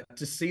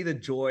to see the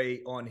joy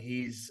on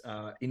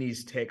in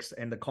his text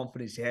and the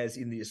confidence he has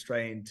in the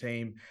Australian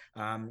team.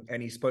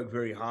 And he spoke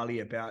very highly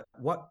about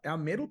what our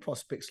medal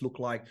prospects look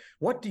like.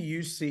 What do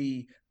you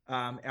see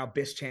our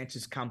best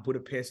chances come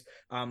Budapest?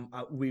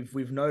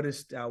 We've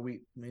noticed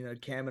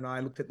Cam and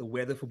I looked at the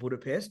weather for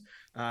Budapest.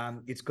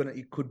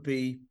 It could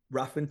be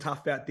rough and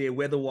tough out there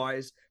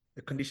weather-wise.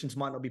 The conditions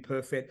might not be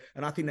perfect,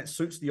 and I think that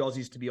suits the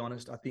Aussies, to be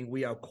honest. I think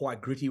we are quite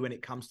gritty when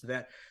it comes to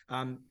that.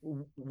 How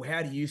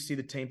do you see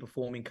the team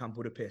performing come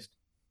Budapest?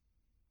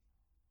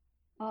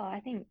 Oh, I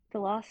think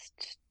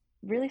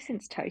really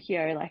since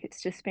Tokyo, like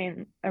it's just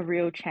been a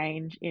real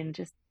change in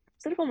just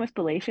sort of almost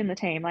belief in the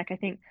team. Like, I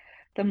think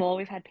the more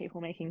we've had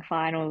people making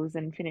finals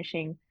and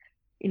finishing,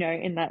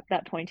 in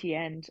that pointy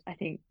end, I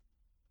think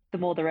the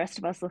more the rest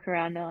of us look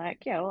around, they're like,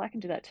 yeah, well, I can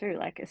do that too.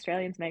 Like,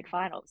 Australians make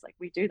finals. Like,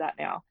 we do that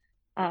now.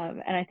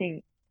 And I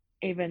think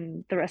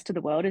even the rest of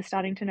the world is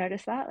starting to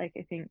notice that. Like,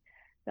 I think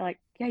they're like,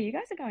 yeah, you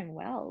guys are going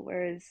well.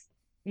 Whereas,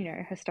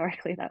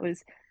 historically that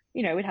was,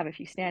 we'd have a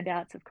few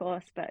standouts, of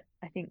course, but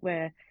I think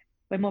we're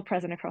more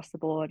present across the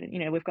board.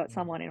 And, we've got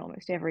someone in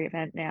almost every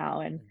event now.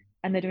 And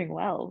and they're doing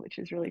well, which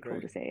is really cool to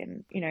Agreed. see.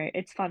 And,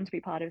 it's fun to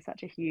be part of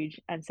such a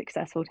huge and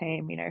successful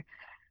team,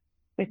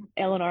 with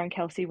Eleanor and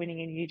Kelsey winning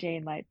in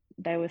Eugene, like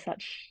they were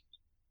such,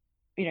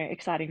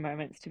 exciting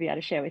moments to be able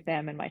to share with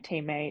them and my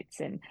teammates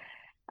and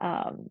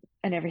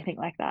everything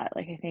like that.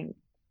 Like I think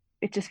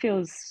it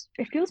feels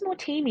more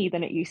teamy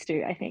than it used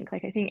to, I think.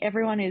 Like I think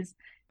everyone is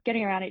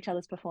getting around each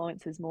other's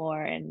performances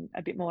more and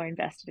a bit more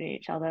invested in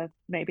each other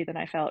maybe than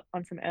I felt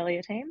on some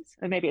earlier teams.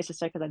 Or maybe it's just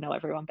because I know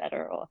everyone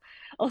better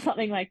or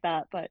something like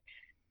that. But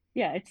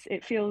yeah,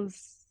 it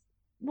feels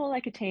more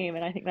like a team,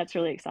 and I think that's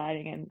really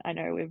exciting. And I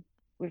know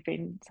we've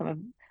been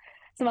some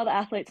other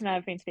athletes and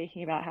I've been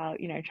speaking about how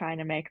trying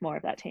to make more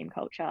of that team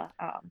culture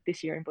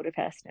this year in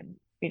Budapest, and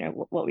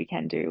what we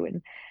can do,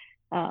 and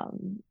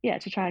yeah,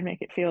 to try and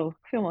make it feel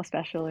more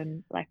special,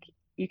 and like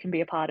you can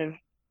be a part of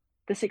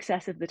the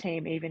success of the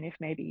team even if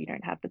maybe you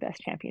don't have the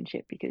best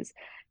championship, because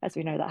as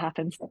we know that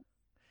happens.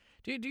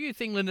 Do you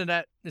think, Linda,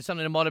 that there's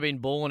something that might have been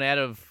born out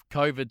of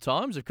COVID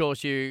times? Of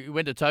course, you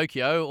went to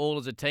Tokyo all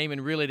as a team,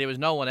 and really there was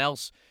no one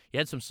else. You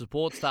had some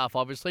support staff,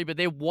 obviously, but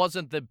there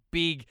wasn't the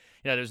big,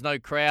 there was no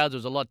crowds. It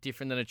was a lot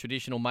different than a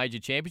traditional major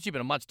championship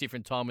and a much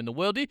different time in the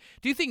world. Do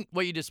you think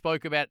what you just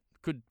spoke about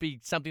could be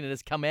something that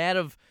has come out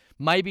of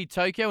maybe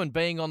Tokyo and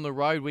being on the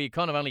road where you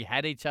kind of only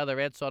had each other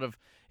outside of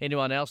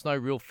anyone else, no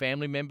real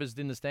family members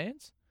in the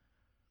stands?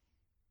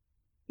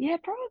 Yeah,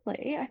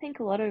 probably. I think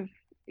a lot of,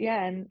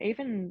 yeah, and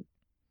even,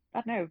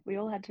 I don't know, we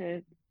all had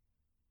to,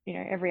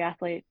 every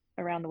athlete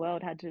around the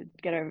world had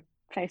to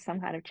face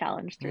some kind of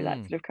challenge through that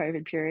Mm. sort of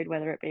COVID period,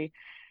 whether it be,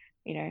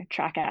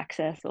 track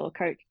access or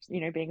coach,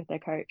 being with their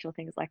coach or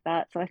things like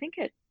that. So I think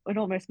it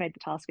almost made the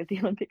task of the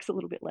Olympics a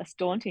little bit less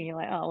daunting. You're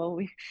like, oh well,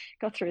 we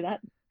got through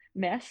that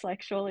mess.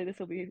 Like surely this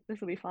will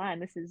be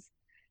fine. This is,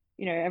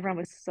 everyone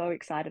was so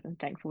excited and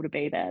thankful to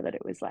be there that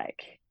it was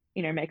like,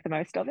 make the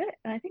most of it.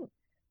 And I think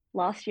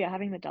last year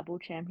having the double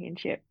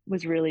championship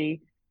was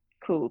really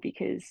cool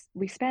because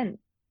we spent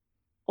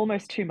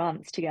almost 2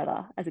 months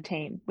together as a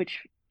team,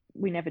 which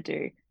we never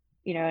do,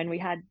 and we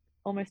had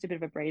almost a bit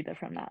of a breather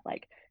from that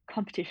like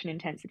competition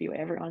intensity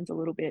where everyone's a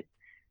little bit,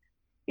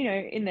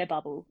 in their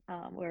bubble.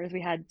 Whereas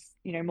we had,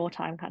 more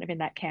time kind of in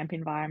that camp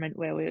environment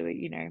where we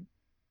were,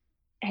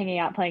 hanging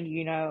out,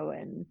 playing,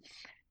 and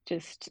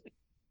just,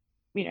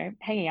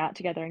 hanging out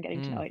together and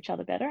getting to know Mm. each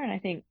other better. And I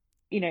think,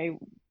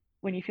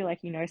 when you feel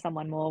like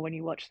someone more, when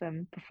you watch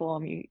them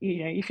perform,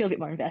 you feel a bit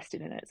more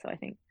invested in it. So I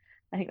think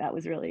that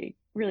was really,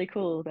 really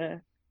cool.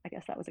 I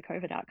guess that was a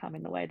COVID outcome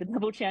in the way, the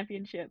double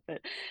championship.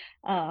 But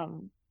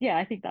yeah,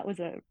 I think that was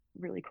a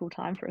really cool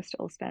time for us to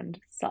all spend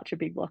such a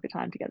big block of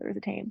time together as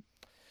a team.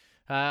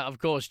 Of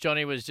course,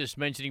 Johnny was just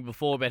mentioning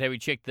before about how he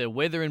checked the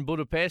weather in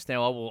Budapest.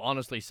 Now, I will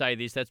honestly say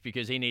this, that's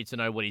because he needs to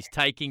know what he's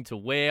taking to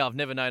wear. I've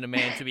never known a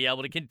man to be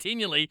able to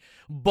continually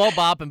bob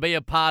up and be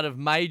a part of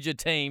major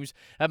teams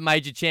at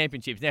major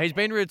championships. Now, he's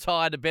been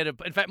retired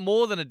in fact,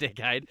 more than a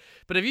decade.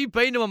 But have you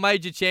been to a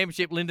major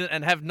championship, Lyndon,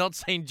 and have not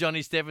seen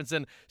Johnny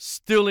Stephenson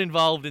still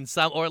involved in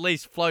some, or at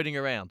least floating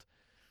around?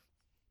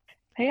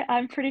 Hey,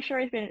 I'm pretty sure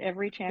he's been at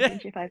every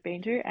championship I've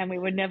been to, and we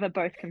were never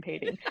both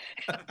competing.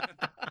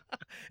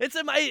 It's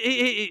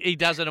amazing. He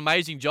does an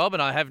amazing job,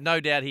 and I have no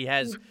doubt he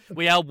has.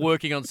 We are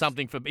working on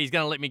something he's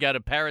going to let me go to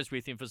Paris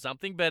with him for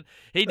something, but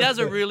he does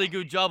a really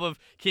good job of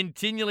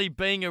continually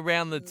being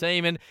around the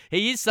team, and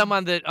he is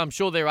someone that I'm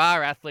sure there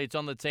are athletes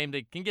on the team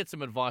that can get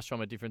some advice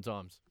from at different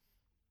times.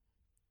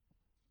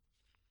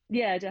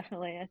 Yeah,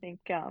 definitely. I think,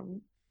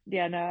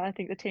 yeah, no, I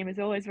think the team is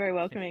always very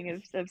welcoming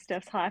of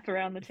Steph's hype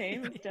around the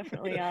team. It's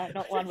definitely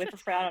not one with a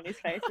frown on his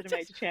face at a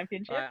major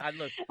championship.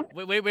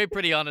 Look, we're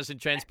pretty honest and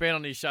transparent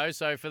on this show,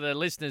 so for the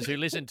listeners who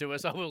listen to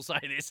us, I will say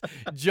this.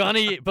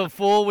 Johnny,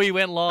 before we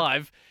went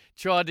live,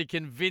 tried to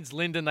convince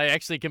Lyndon they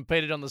actually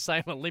competed on the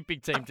same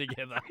Olympic team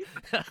together,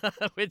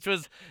 which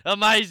was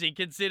amazing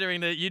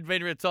considering that you'd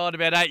been retired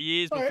about 8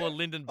 years before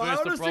Lyndon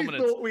burst to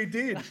prominence. I thought we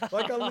did.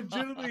 Like, I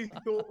legitimately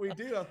thought we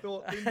did. I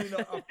thought,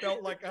 Lyndon, I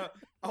felt like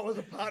I was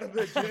a part of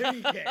the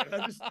journey yet.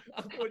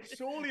 I thought,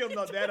 surely I'm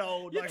not that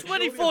old. You're like,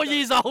 24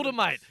 years older,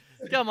 mate.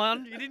 Come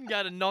on. You didn't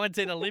go to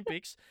 19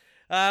 Olympics.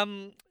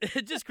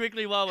 Just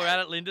quickly while we're at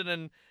it, Lyndon,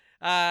 and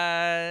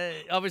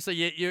obviously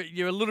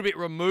you're a little bit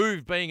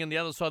removed being on the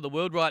other side of the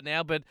world right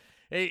now, but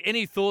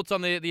any thoughts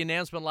on the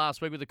announcement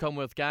last week with the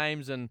Commonwealth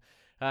Games? And,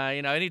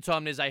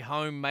 anytime there's a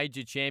home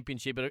major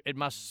championship, it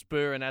must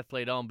spur an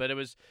athlete on. But it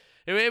was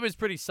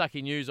pretty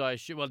sucky news, I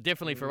assume. Well,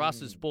 definitely for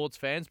us as sports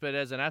fans, but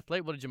as an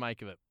athlete, what did you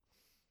make of it?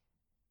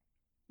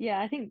 Yeah,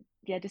 I think,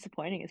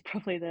 disappointing is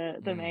probably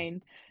the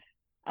main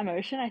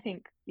emotion. I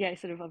think,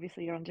 sort of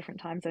obviously you're on different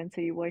time zones,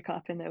 so you woke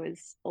up and there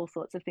was all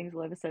sorts of things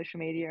all over social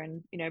media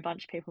and, a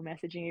bunch of people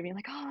messaging you being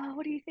like, oh,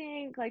 what do you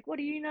think? Like, what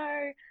do you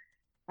know?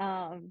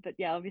 But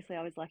yeah, obviously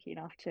I was lucky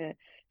enough to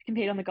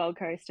compete on the Gold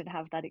Coast and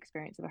have that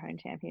experience of a home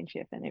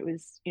championship. And it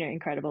was,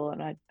 incredible.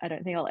 And I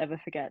don't think I'll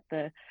ever forget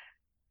the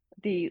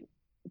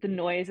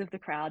noise of the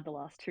crowd the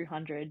last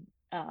 200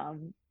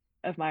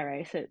 of my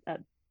race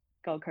at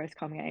Gold Coast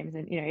Com Games.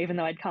 And, even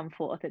though I'd come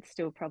fourth, it's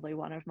still probably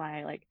one of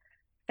my like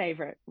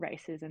favorite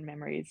races and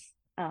memories,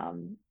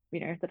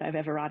 that I've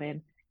ever run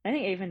in. I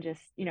think even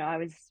just, I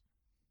was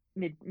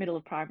middle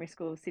of primary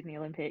school, Sydney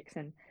Olympics,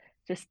 and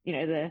just,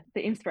 the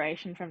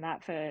inspiration from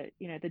that for,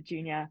 the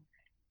junior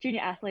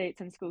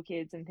athletes and school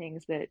kids and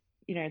things that,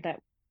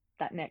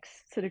 that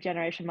next sort of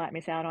generation might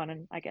miss out on.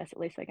 And I guess at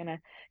least they're going to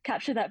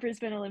capture that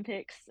Brisbane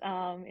Olympics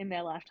in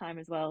their lifetime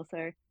as well.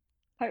 So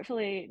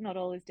hopefully not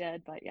all is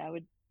dead, but yeah, I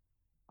would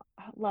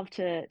love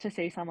to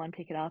see someone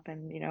pick it up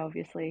and,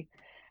 obviously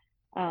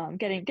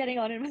getting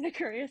on in with a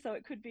career. So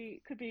it could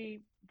be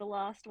the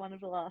last one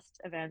of the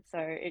last events.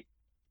 So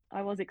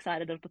I was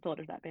excited at the thought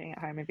of that being at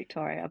home in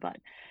Victoria, but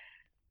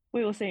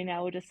we will see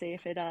now. We'll just see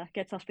if it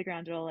gets off the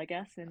ground at all, I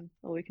guess. And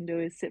all we can do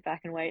is sit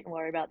back and wait and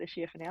worry about this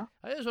year for now.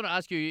 I just want to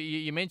ask you,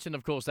 you mentioned,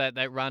 of course,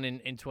 that run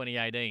in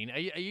 2018. Are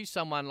you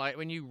someone like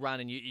when you run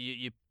and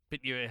you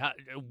you're a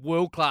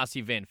world-class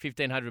event,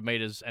 1,500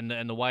 metres,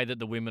 and the way that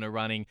the women are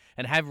running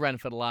and have run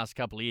for the last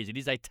couple of years, it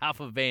is a tough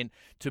event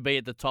to be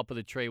at the top of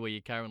the tree where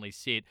you currently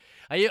sit.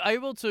 Are you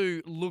able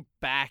to look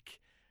back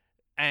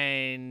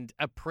and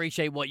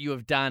appreciate what you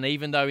have done,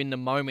 even though in the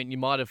moment you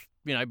might have,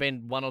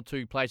 been one or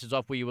two places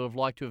off where you would have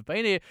liked to have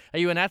been? Are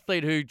you an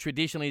athlete who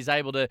traditionally is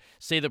able to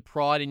see the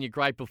pride in your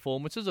great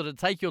performances, or did it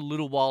take you a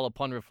little while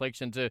upon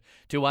reflection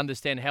to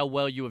understand how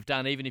well you have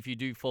done, even if you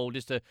do fall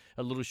just a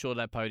little short of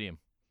that podium?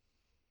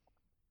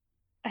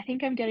 I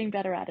think I'm getting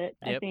better at it.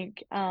 Yep. I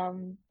think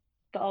the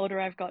older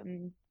I've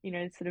gotten,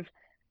 sort of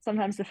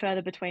sometimes the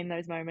further between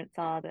those moments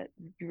are that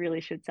you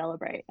really should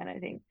celebrate. And I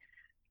think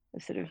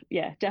I've sort of,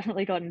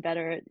 definitely gotten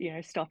better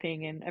at,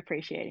 stopping and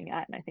appreciating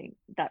that. And I think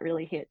that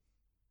really hit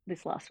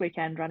this last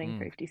weekend running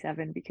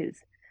 3:57 because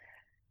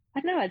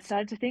I don't know, I'd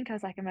started to think, I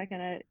was like, am I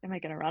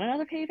gonna run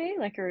another PB?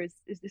 Like, or is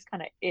this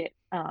kind of it?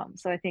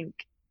 So I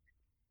think,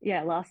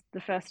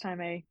 the first time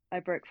I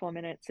broke 4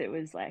 minutes, it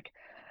was like,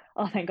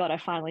 oh, thank God,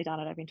 I've finally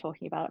done it. I've been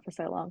talking about it for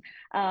so long.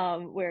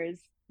 Whereas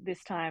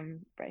this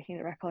time breaking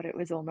the record, it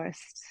was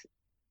almost,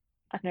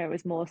 I don't know, it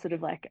was more sort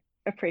of like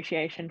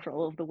appreciation for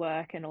all of the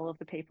work and all of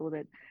the people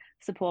that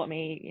support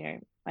me,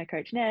 my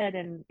coach Ned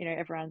and,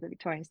 everyone at the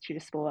Victoria Institute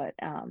of Sport.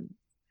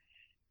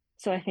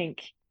 So I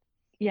think,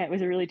 it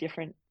was a really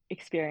different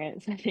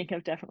experience. I think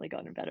I've definitely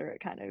gotten better at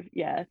kind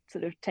of,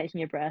 sort of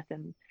taking a breath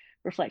and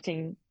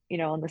reflecting,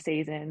 on the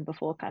season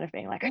before kind of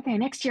being like, okay,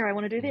 next year I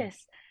want to do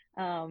this.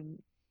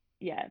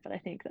 But I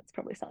think that's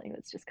probably something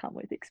that's just come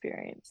with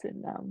experience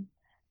and,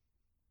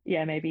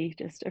 maybe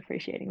just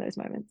appreciating those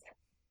moments.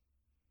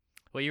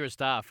 Well, you're a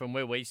star from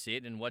where we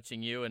sit, and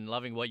watching you and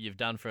loving what you've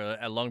done for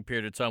a long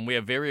period of time. We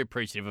are very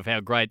appreciative of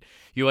how great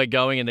you are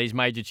going in these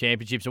major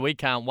championships, and we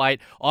can't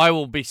wait. I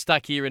will be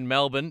stuck here in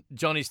Melbourne.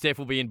 Johnny Steph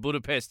will be in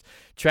Budapest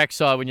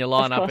trackside when you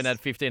line up in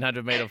that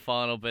 1,500 metre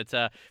final. But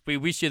we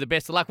wish you the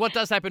best of luck. What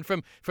does happen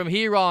from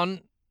here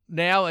on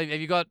now? Have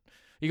you got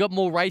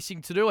more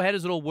racing to do, or how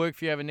does it all work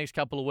for you over the next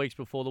couple of weeks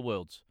before the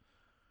Worlds?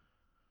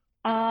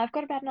 I've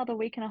got about another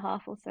week and a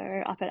half or so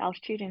up at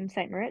altitude in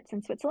St. Moritz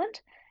in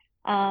Switzerland.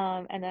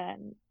 And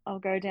then I'll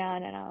go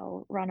down and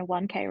I'll run a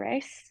 1K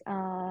race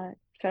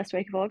first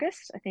week of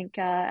August. I think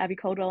Abby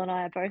Caldwell and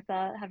I are both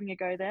having a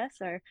go there.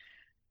 So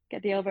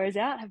get the elbows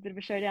out, have a bit of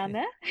a showdown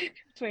there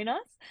between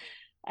us.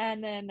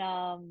 And then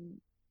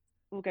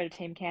we'll go to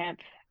team camp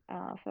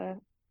for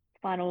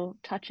final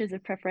touches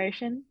of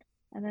preparation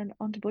and then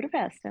on to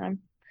Budapest. And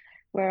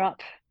we're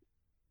up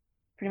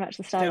pretty much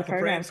the start of the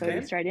program, so it'll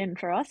be straight in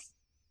for us.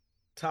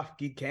 Tough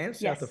gig camp,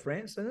 south of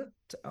France, isn't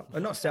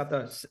it? Not south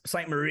of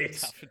St.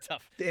 Moritz.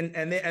 Tough. And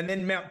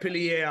then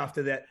Montpellier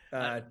after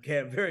that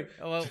camp. Very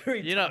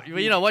you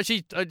know what?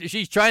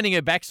 She's training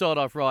her backside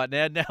off right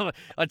now. Now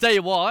I tell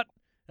you what,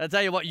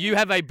 you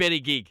have a better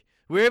gig.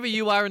 Wherever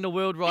you are in the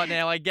world right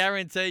now, I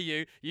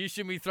guarantee you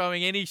shouldn't be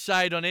throwing any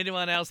shade on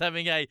anyone else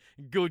having a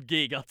good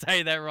gig. I'll tell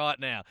you that right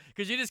now.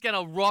 Because you're just going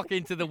to rock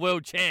into the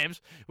world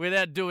champs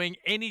without doing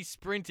any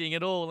sprinting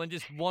at all and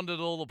just wander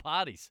to all the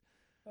parties.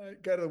 I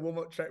go to the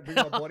warm-up track, bring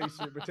my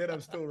bodysuit, pretend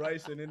I'm still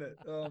racing, innit?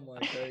 Oh, my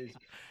days.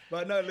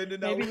 But no, Lyndon.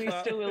 Maybe we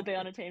still will be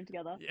on a team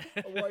together.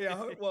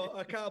 Well,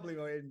 I can't believe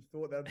I even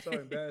thought that. I'm so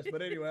embarrassed.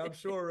 But anyway, I'm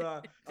sure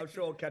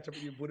I'll catch up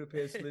with you in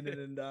Budapest,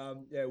 Lyndon,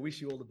 and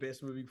wish you all the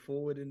best moving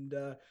forward and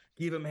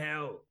give them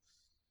hell.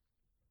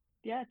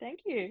 Yeah, thank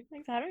you.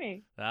 Thanks for having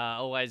me.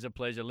 Always a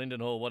pleasure. Lyndon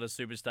Hall, what a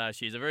superstar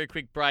she is. A very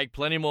quick break,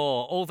 plenty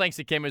more. All thanks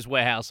to Chemist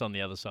Warehouse on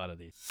the other side of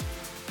this.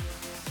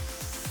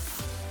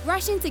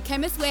 Rush into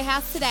Chemist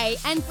Warehouse today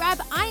and grab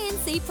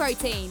INC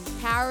Protein,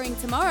 powering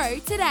tomorrow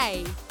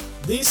today.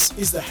 This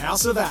is the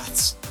House of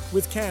Aths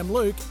with Cam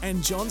Luke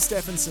and John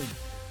Stephenson.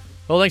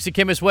 Well, thanks to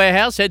Chemist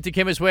Warehouse. Head to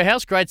Chemist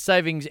Warehouse. Great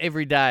savings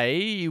every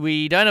day.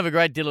 We don't have a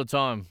great deal of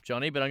time,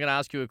 Johnny, but I'm going to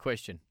ask you a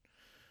question.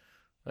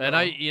 I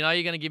know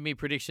you're going to give me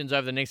predictions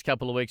over the next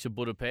couple of weeks of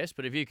Budapest,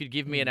 but if you could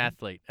give me an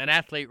athlete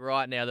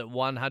right now that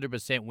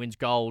 100% wins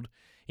gold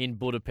in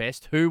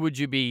Budapest, who would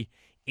you be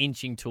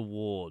inching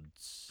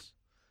towards?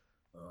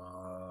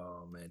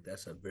 Oh, man,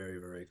 that's a very,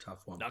 very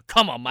tough one. No,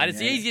 come on, mate. It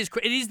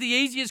is the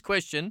easiest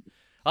question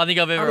I think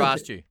I've ever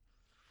asked you.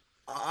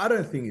 I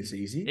don't think it's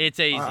easy. It's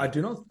easy. I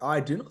do not. I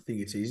do not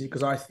think it's easy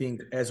because I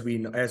think, as we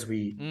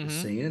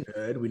seen and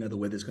heard, we know the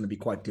weather's going to be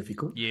quite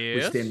difficult.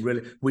 Yes.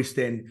 Which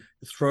then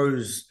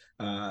throws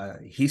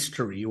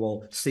history,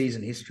 well,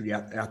 season history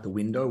out the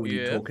window when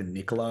you're talking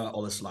Nicola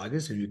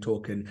Olaslagers and you're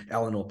talking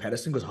Eleanor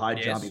Patterson, because high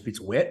jump, if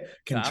it's wet,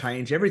 can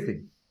change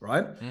everything.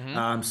 Right.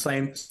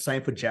 Same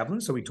for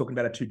javelin. So we're talking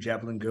about our two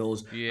javelin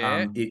girls.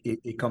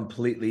 It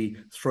completely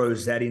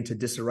throws that into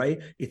disarray.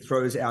 It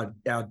throws our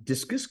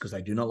discus because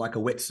they do not like a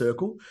wet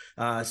circle.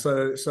 That's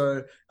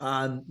a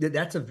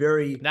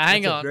very. Now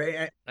hang on.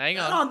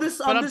 I'm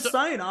just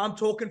saying. I'm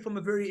talking from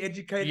a very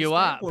educated. You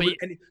are.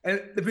 And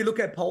if we look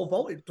at pole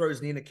vault, it throws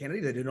Nina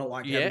Kennedy. They do not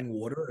like having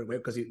water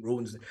because it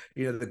ruins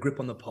the grip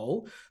on the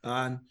pole.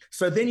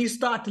 So then you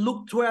start to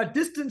look to our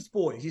distance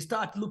boys. You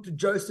start to look to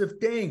Joseph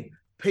Deng,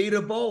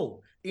 Peter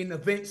Bowl, in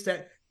events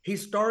that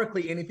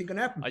historically anything can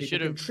happen. People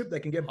can trip,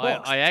 they can get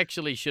boxed. I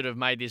actually should have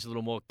made this a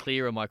little more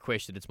clear in my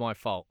question. It's my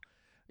fault.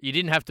 You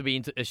didn't have to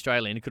be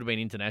Australian. It could have been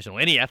international.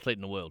 Any athlete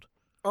in the world.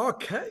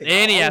 Okay.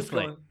 Any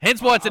athlete. Hence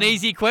why it's an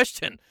easy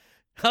question.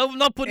 I'm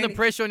not putting the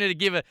pressure on you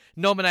to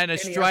nominate an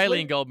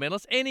Australian gold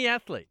medalist. Any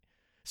athlete.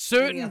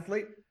 Any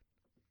athlete.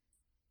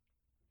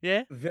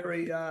 Yeah.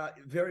 Very,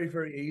 very,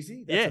 very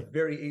easy. That's a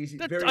very easy.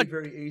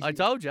 Very easy. I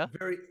told you.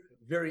 Very,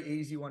 very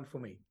easy one for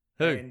me.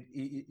 Who? And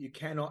you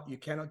cannot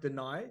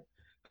deny.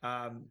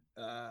 Oh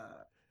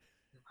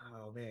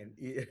man,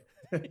 it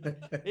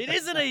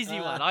is an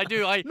easy one. I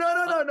do. No.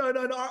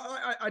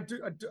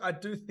 I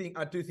do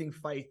think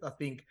Faith. I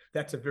think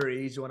that's a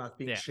very easy one. I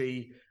think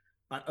she.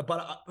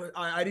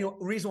 I didn't.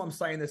 Reason why I'm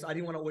saying this, I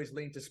didn't want to always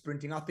lean to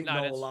sprinting. I think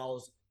Noah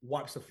Lyles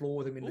wipes the floor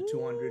with him in the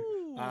 200.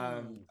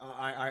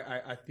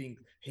 I think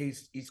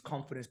his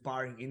confidence,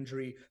 barring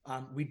injury.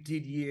 We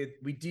did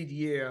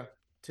hear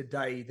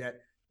today that,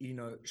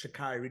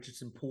 Sha'Carri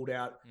Richardson pulled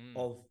out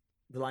of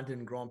the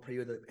London Grand Prix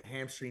with a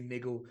hamstring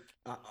niggle.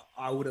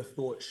 I would have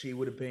thought she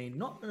would have been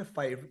not a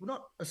favourite,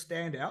 not a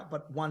standout,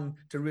 but one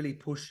to really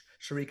push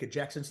Sharika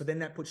Jackson. So then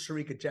that puts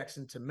Sharika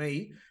Jackson to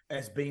me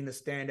as being the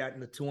standout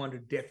in the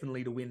 200,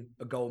 definitely to win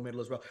a gold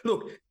medal as well.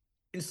 Look,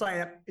 in saying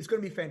that, it's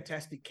going to be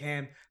fantastic,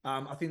 Cam.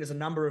 I think there's a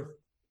number of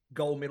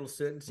gold medal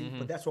certainty,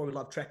 but that's why we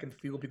love track and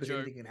field, because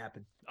anything can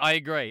happen. I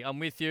agree. I'm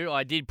with you.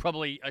 I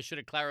should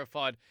have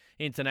clarified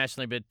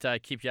internationally,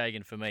 but Kip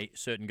Yagan for me,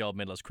 certain gold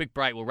medalist. Quick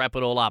break. We'll wrap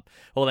it all up.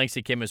 All thanks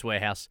to Chemist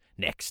Warehouse.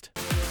 Next.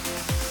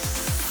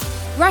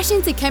 Rush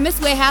into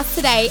Chemist Warehouse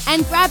today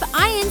and grab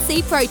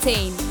INC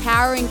Protein,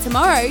 powering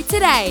tomorrow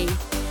today.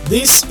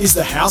 This is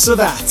the House of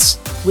Aths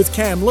with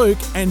Cam Luke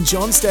and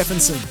John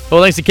Stephenson.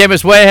 Well, thanks to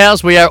Chemist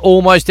Warehouse. We are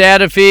almost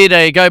out of here.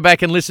 To go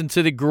back and listen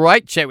to the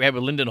great chat we had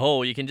with Lyndon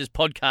Hall, you can just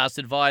podcast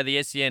it via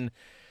the SEN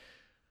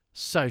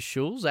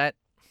socials at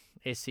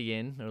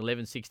SEN, or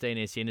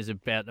 1116 SEN. There's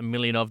about a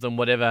million of them,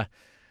 whatever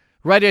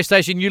radio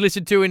station you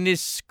listen to in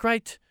this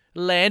great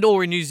land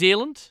or in New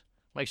Zealand.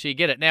 Make sure you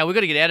get it. Now, we've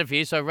got to get out of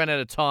here, so I've run out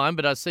of time,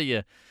 but I see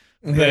you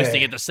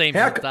bursting at the seams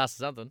to ask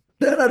something.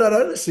 No.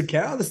 Listen,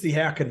 Cal. Let's see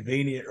how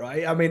convenient,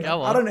 right? I mean,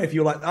 I don't know if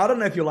you're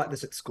like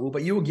this at school,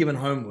 but you were given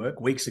homework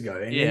weeks ago,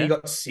 and then you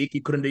got sick.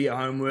 You couldn't do your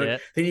homework. Yeah.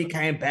 Then you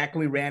came back, and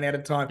we ran out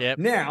of time. Yep.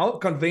 Now,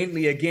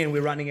 conveniently, again,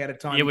 we're running out of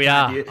time. Yeah, we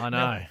are. I know.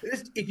 Now,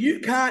 if you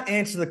can't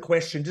answer the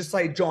question, just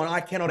say, John,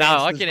 I cannot.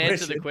 No, I can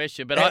answer the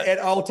question, but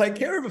I'll take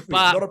care of it for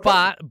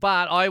you.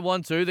 But I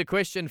want to. The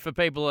question for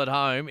people at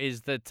home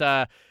is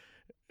that.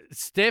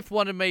 Steph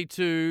wanted me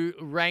to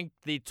rank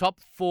the top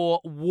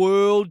 4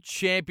 world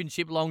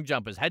championship long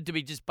jumpers. Had to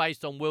be just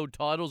based on world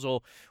titles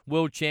or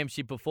world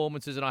championship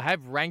performances, and I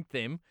have ranked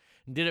them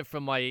and did it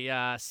from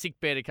my sick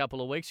bed a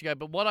couple of weeks ago.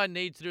 But what I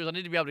need to do is I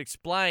need to be able to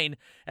explain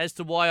as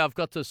to why I've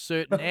got to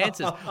certain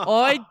answers.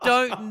 I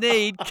don't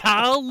need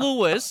Carl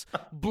Lewis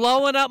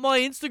blowing up my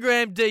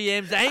Instagram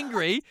DMs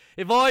angry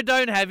if I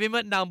don't have him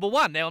at number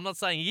 1. Now, I'm not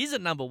saying he is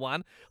at number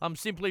 1. I'm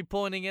simply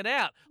pointing it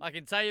out. I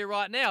can tell you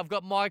right now, I've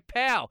got Mike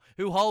Powell,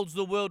 who holds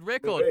the world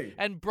record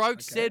and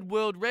broke said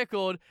world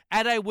record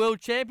at a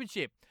world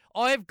championship.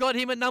 I've got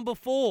him at number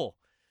 4.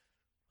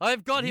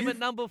 I've got him at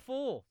number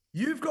 4.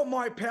 You've got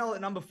Mike Powell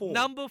at number 4.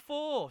 Number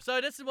 4. So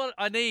this is what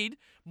I need,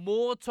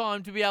 more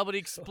time to be able to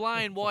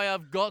explain why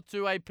I've got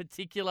to a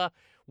particular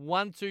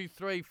 1, 2,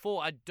 3,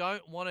 4. I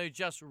don't want to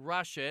just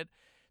rush it.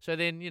 So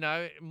then,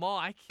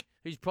 Mike,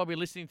 who's probably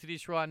listening to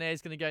this right now,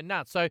 is going to go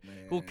nuts. So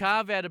we'll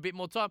carve out a bit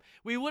more time.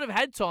 We would have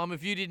had time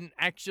if you didn't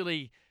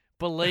actually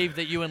believe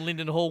that you and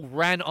Lyndon Hall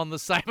ran on the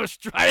same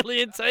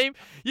Australian team.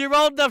 You're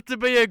old enough to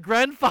be her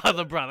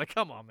grandfather, brother.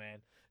 Come on, man.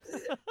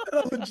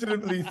 I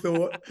legitimately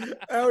thought,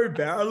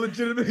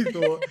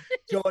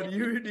 John,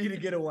 you need to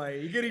get away.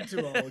 You're getting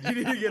too old. You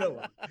need to get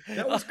away.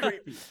 That was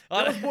creepy.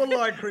 That was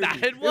borderline creepy.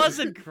 No, it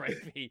wasn't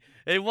creepy.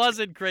 It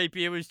wasn't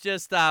creepy. It was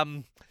just,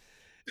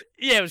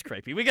 it was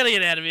creepy. We got to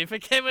get out of here. For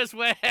Chemist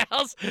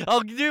Warehouse,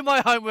 I'll do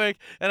my homework,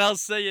 and I'll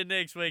see you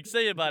next week.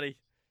 See you, buddy.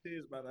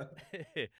 Cheers, brother.